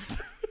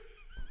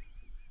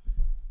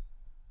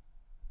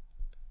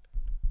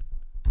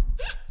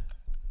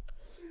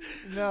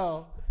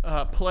 No.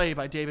 Play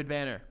by David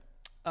Banner.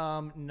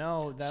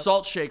 No. That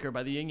Salt Shaker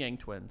by the Yin Yang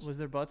Twins. was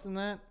there butts in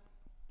that?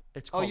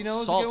 It's called you know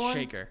what's a Salt good one?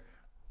 Shaker.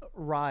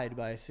 Ride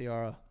by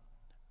Sierra.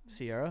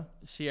 Sierra?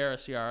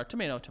 Sierra.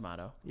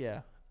 Tomato.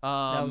 Yeah.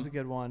 That was a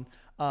good one.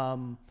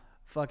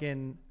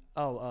 Fucking.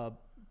 Back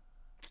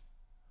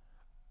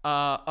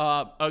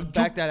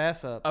that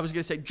ass up. I was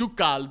gonna say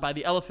Jukal by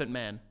the Elephant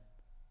Man.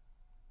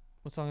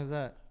 What song is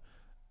that?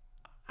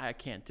 I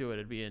can't do it.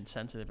 It'd be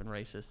insensitive and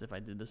racist if I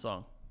did the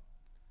song.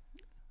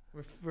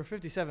 We're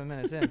 57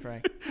 minutes in,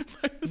 Frank.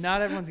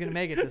 Not everyone's gonna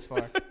make it this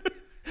far.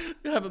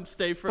 Have them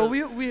stay for. But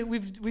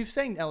we've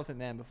sang Elephant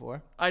Man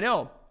before. I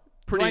know.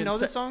 Do I know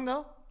the song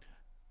though?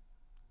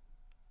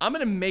 I'm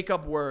gonna make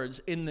up words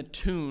in the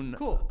tune.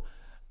 Cool.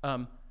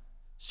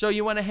 So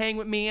you want to hang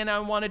with me, and I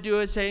want to do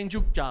it saying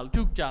Jukjal,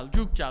 Jukjal,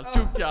 Jukjal,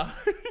 Jukjal.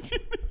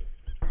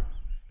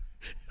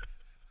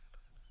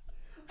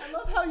 I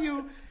love how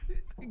you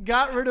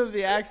got rid of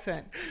the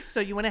accent. So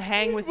you want to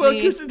hang with Well,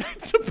 me? because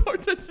that's the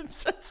part that's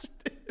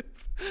insensitive.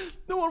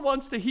 No one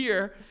wants to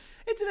hear.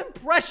 It's an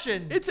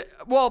impression.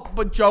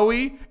 But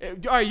Joey,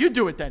 all right, you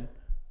do it then.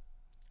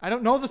 I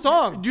don't know the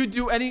song.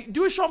 Do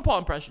a Sean Paul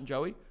impression,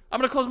 Joey. I'm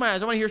gonna close my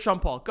eyes. I want to hear Sean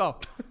Paul. Go,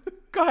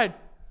 go ahead.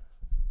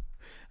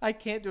 I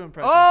can't do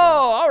impressions.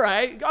 Oh, all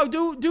right. Go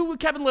do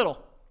Kevin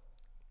Little.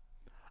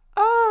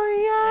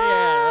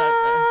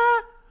 Oh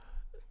yeah.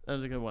 That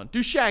was a good one.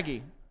 Do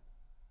Shaggy.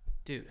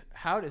 Dude,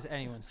 how does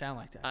anyone sound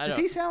like that? I Does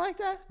don't- he sound like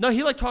that? No,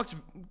 he like talks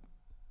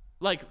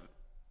like.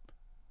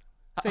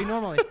 Say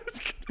normally.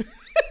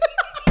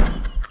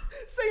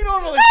 Say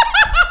normally.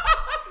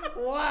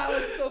 Wow,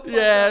 it's so fucked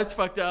up. It's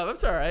fucked up.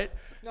 That's all right.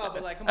 No,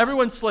 but like, come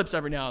Everyone slips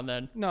every now and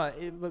then. on. No,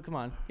 but come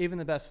on. Even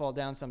the best fall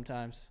down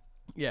sometimes.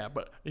 Yeah,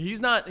 but he's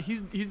not.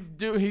 He's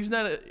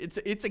not.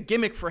 It's a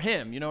gimmick for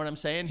him. You know what I'm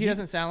saying? He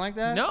doesn't sound like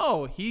that.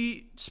 No,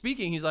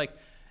 he's like,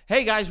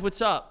 hey guys,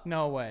 what's up?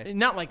 No way.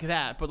 Not like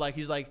that, but like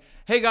he's like,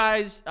 hey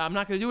guys, I'm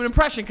not gonna do an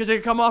impression because it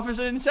could come off as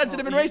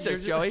insensitive and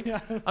racist, Joey. Yeah.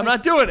 I'm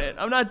not doing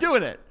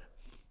it.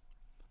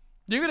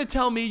 You're gonna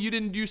tell me you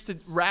didn't used to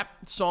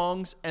rap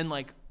songs and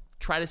like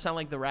try to sound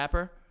like the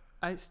rapper?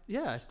 I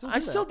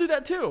still do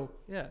that too.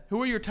 Yeah.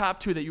 Who are your top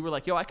two that you were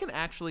like, yo, I can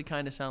actually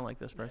kind of sound like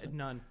this person?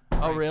 None.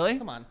 Oh, really?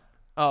 Come on.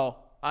 Oh,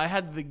 I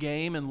had The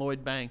Game and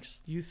Lloyd Banks.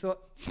 You thought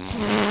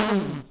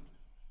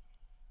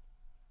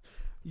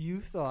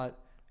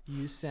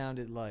you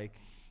sounded like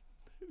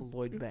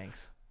Lloyd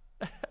Banks,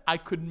 I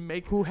could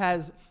make. who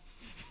has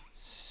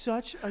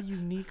such a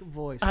unique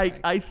voice. Frank.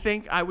 I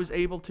think I was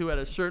able to at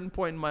a certain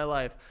point in my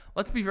life.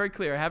 Let's be very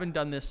clear. I haven't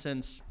done this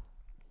since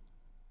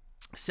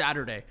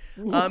Saturday.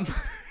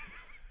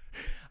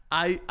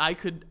 I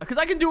could, because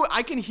I can do it.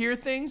 I can hear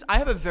things. I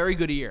have a very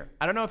good ear.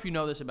 I don't know if you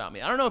know this about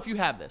me. I don't know if you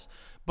have this,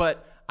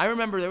 but I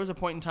remember there was a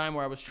point in time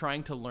where I was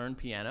trying to learn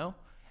piano,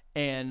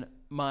 and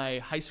my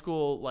high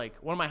school, like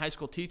one of my high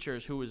school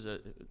teachers who was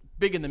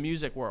big in the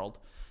music world,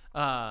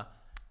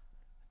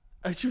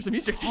 she was a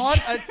music teacher.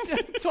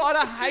 Taught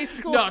a high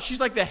school. No, she's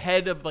like the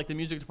head of like the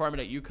music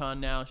department at UConn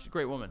now. She's a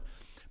great woman.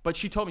 But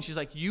she told me, she's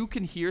like, you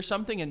can hear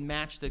something and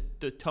match the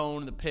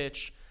tone, the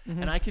pitch.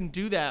 Mm-hmm. And I can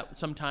do that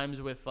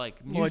sometimes with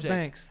like music.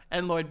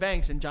 Lloyd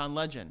Banks and John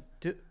Legend.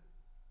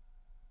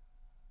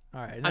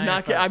 All right.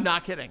 I'm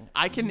not kidding.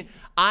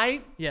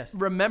 Yes.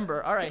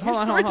 Remember. All right. Hold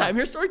on.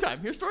 Here's story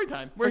time. We're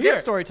Forget here.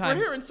 story time.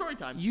 We're here in story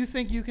time. You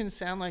think you can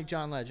sound like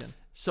John Legend?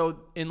 So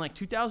in like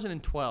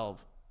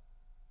 2012.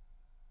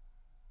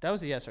 That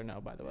was a yes or no,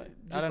 by the way.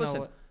 Just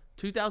listen.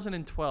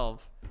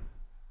 2012.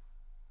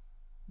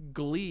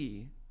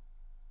 Glee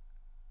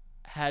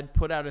had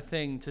put out a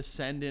thing to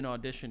send in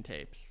audition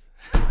tapes.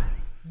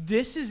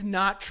 This is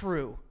not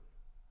true.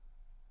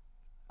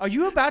 Are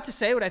you about to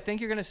say what I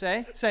think you're going to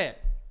say? Say it.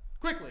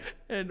 Quickly.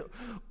 And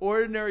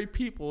Ordinary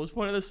People is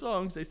one of the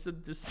songs they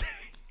said to sing.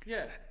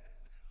 Yeah.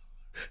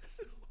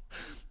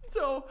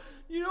 So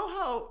you know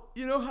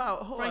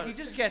how Frankie,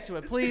 just get to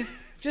it, please.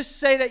 Just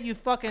say that you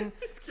fucking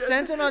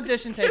sent an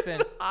audition tape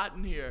in. Hot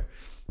in here.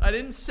 I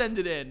didn't send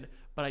it in,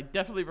 but I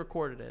definitely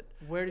recorded it.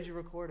 Where did you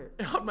record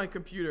it? On my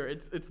computer.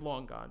 It's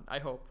long gone, I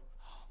hope.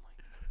 Oh my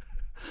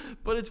God.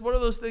 But it's one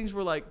of those things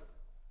where like,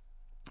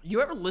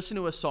 you ever listen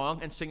to a song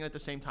and sing it at the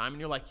same time and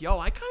you're like, yo,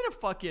 I kind of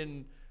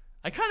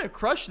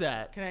crushed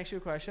that. Can I ask you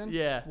a question?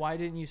 Yeah. Why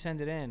didn't you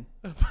send it in?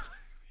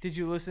 Did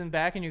you listen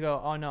back and you go,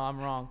 oh no, I'm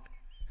wrong?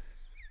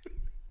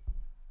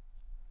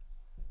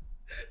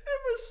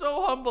 It was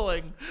so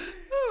humbling.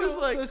 Just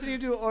like listening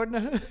to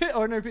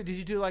ordinary. Did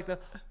you do like the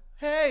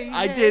hey?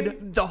 I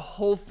did the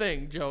whole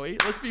thing, Joey.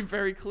 Let's be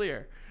very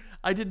clear.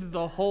 I did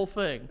the whole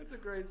thing. It's a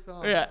great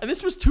song. Yeah, and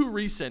this was too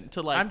recent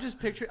to like. I'm just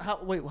picturing. How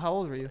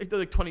old were you?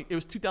 Like 20. It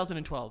was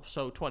 2012,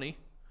 so 20.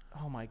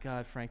 Oh my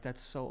God, Frank,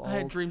 that's so old. I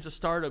had dreams of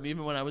stardom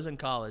even when I was in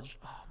college.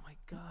 Oh my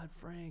God,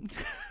 Frank.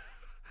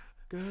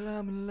 Girl,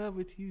 I'm in love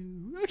with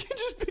you. I can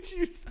just picture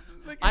you.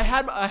 Like, I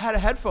had a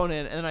headphone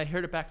in, and then I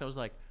heard it back, and I was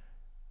like,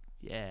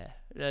 yeah,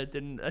 that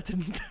didn't I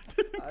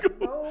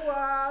know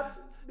I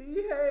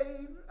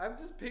misbehaved. I'm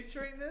just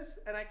picturing this,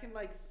 and I can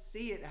like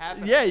see it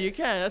happen. Yeah, you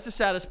can. That's the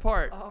saddest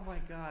part. Oh my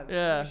God.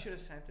 Yeah. You should have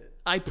sent it.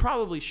 I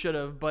probably should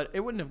have, but it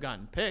wouldn't have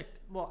gotten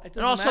picked. Well, it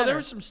doesn't And also, matter. there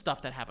was some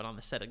stuff that happened on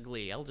the set of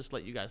Glee. I'll just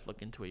let you guys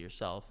look into it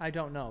yourself. I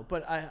don't know,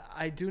 but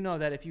I do know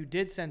that if you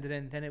did send it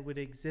in, then it would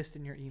exist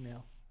in your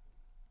email.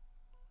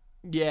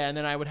 Yeah, and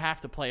then I would have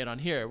to play it on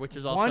here, which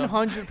is also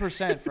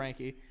 100%,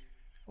 Frankie.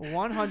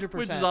 100%.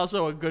 Which is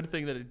also a good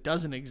thing that it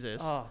doesn't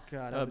exist. Oh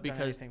God, I would have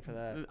done anything for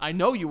that. I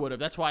know you would have.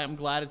 That's why I'm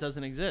glad it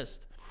doesn't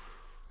exist.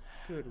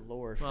 Good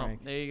Lord, Well,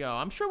 Frank. there you go.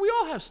 I'm sure we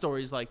all have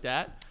stories like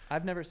that.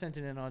 I've never sent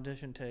in an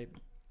audition tape.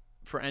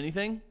 For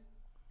anything?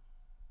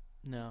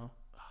 No.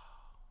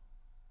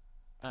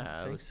 I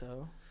don't think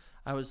so.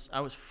 I was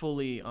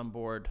fully on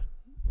board.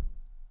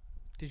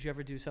 Did you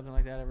ever do something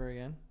like that ever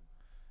again?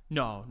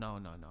 No,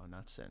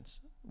 not since.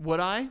 Would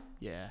I?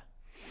 Yeah.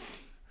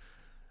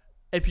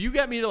 If you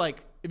get me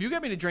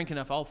to drink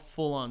enough, I'll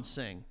full on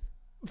sing.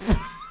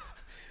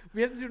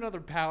 We have to do another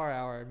power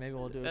hour, and maybe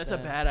we'll do it. That's then.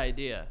 a bad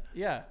idea.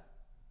 Yeah.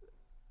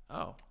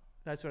 Oh.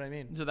 That's what I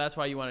mean. So that's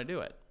why you want to do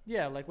it.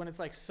 Yeah, like when it's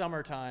like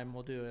summertime,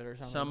 we'll do it or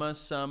something.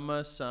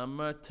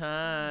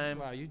 Summertime.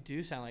 Wow, you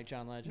do sound like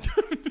John Legend.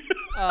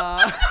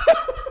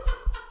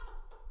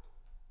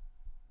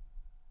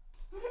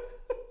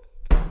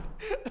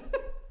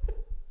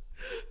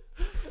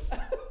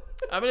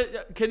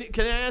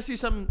 Can I ask you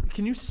something?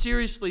 Can you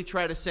seriously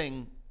try to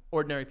sing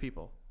Ordinary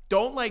People?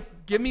 Don't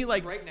like give me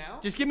like right now.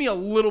 Just give me a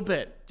little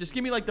bit. Just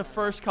give me like the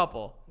first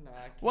couple. No,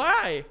 I can't.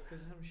 Why?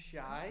 Because I'm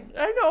shy.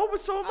 I know,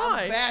 but so am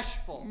I. I'm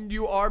bashful.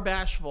 You are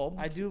bashful.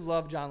 I do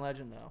love John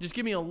Legend though. Just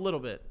give me a little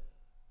bit.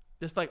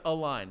 Just like a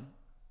line.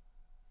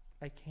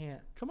 I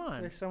can't. Come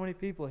on. There's so many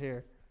people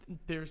here.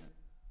 There's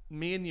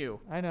me and you.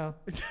 I know.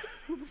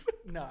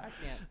 No, I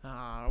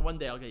can't. One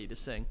day I'll get you to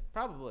sing.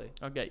 Probably.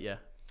 I'll get you.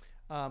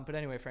 But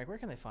anyway, Frank, where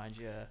can they find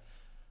you?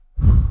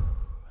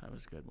 that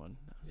was a good one.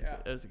 Yeah.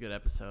 That was a good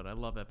episode. I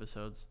love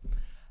episodes.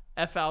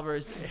 F.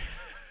 Alvarez.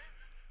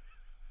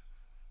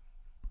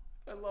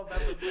 I love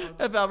episodes.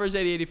 F. Alvarez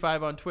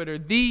 8085 on Twitter.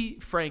 The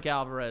Frank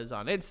Alvarez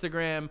on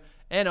Instagram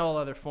and all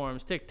other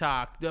forums.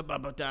 TikTok,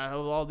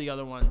 all the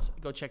other ones.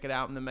 Go check it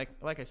out. And then,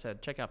 like I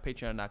said, check out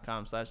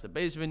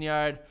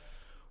patreon.com/thebasevineyard.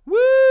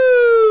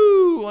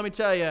 Woo! Let me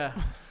tell you.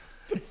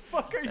 The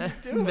fuck are you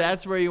doing?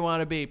 That's where you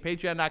want to be.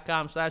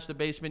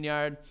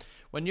 Patreon.com/thebasevineyard.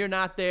 When you're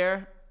not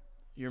there,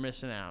 you're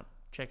missing out.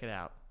 Check it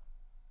out.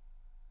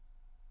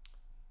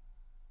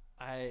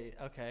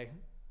 Okay.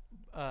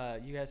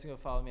 You guys can go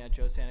follow me at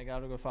Joe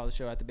Santagato. Go follow the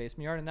show at The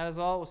Basement Yard. And that is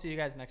all. We'll see you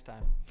guys next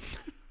time.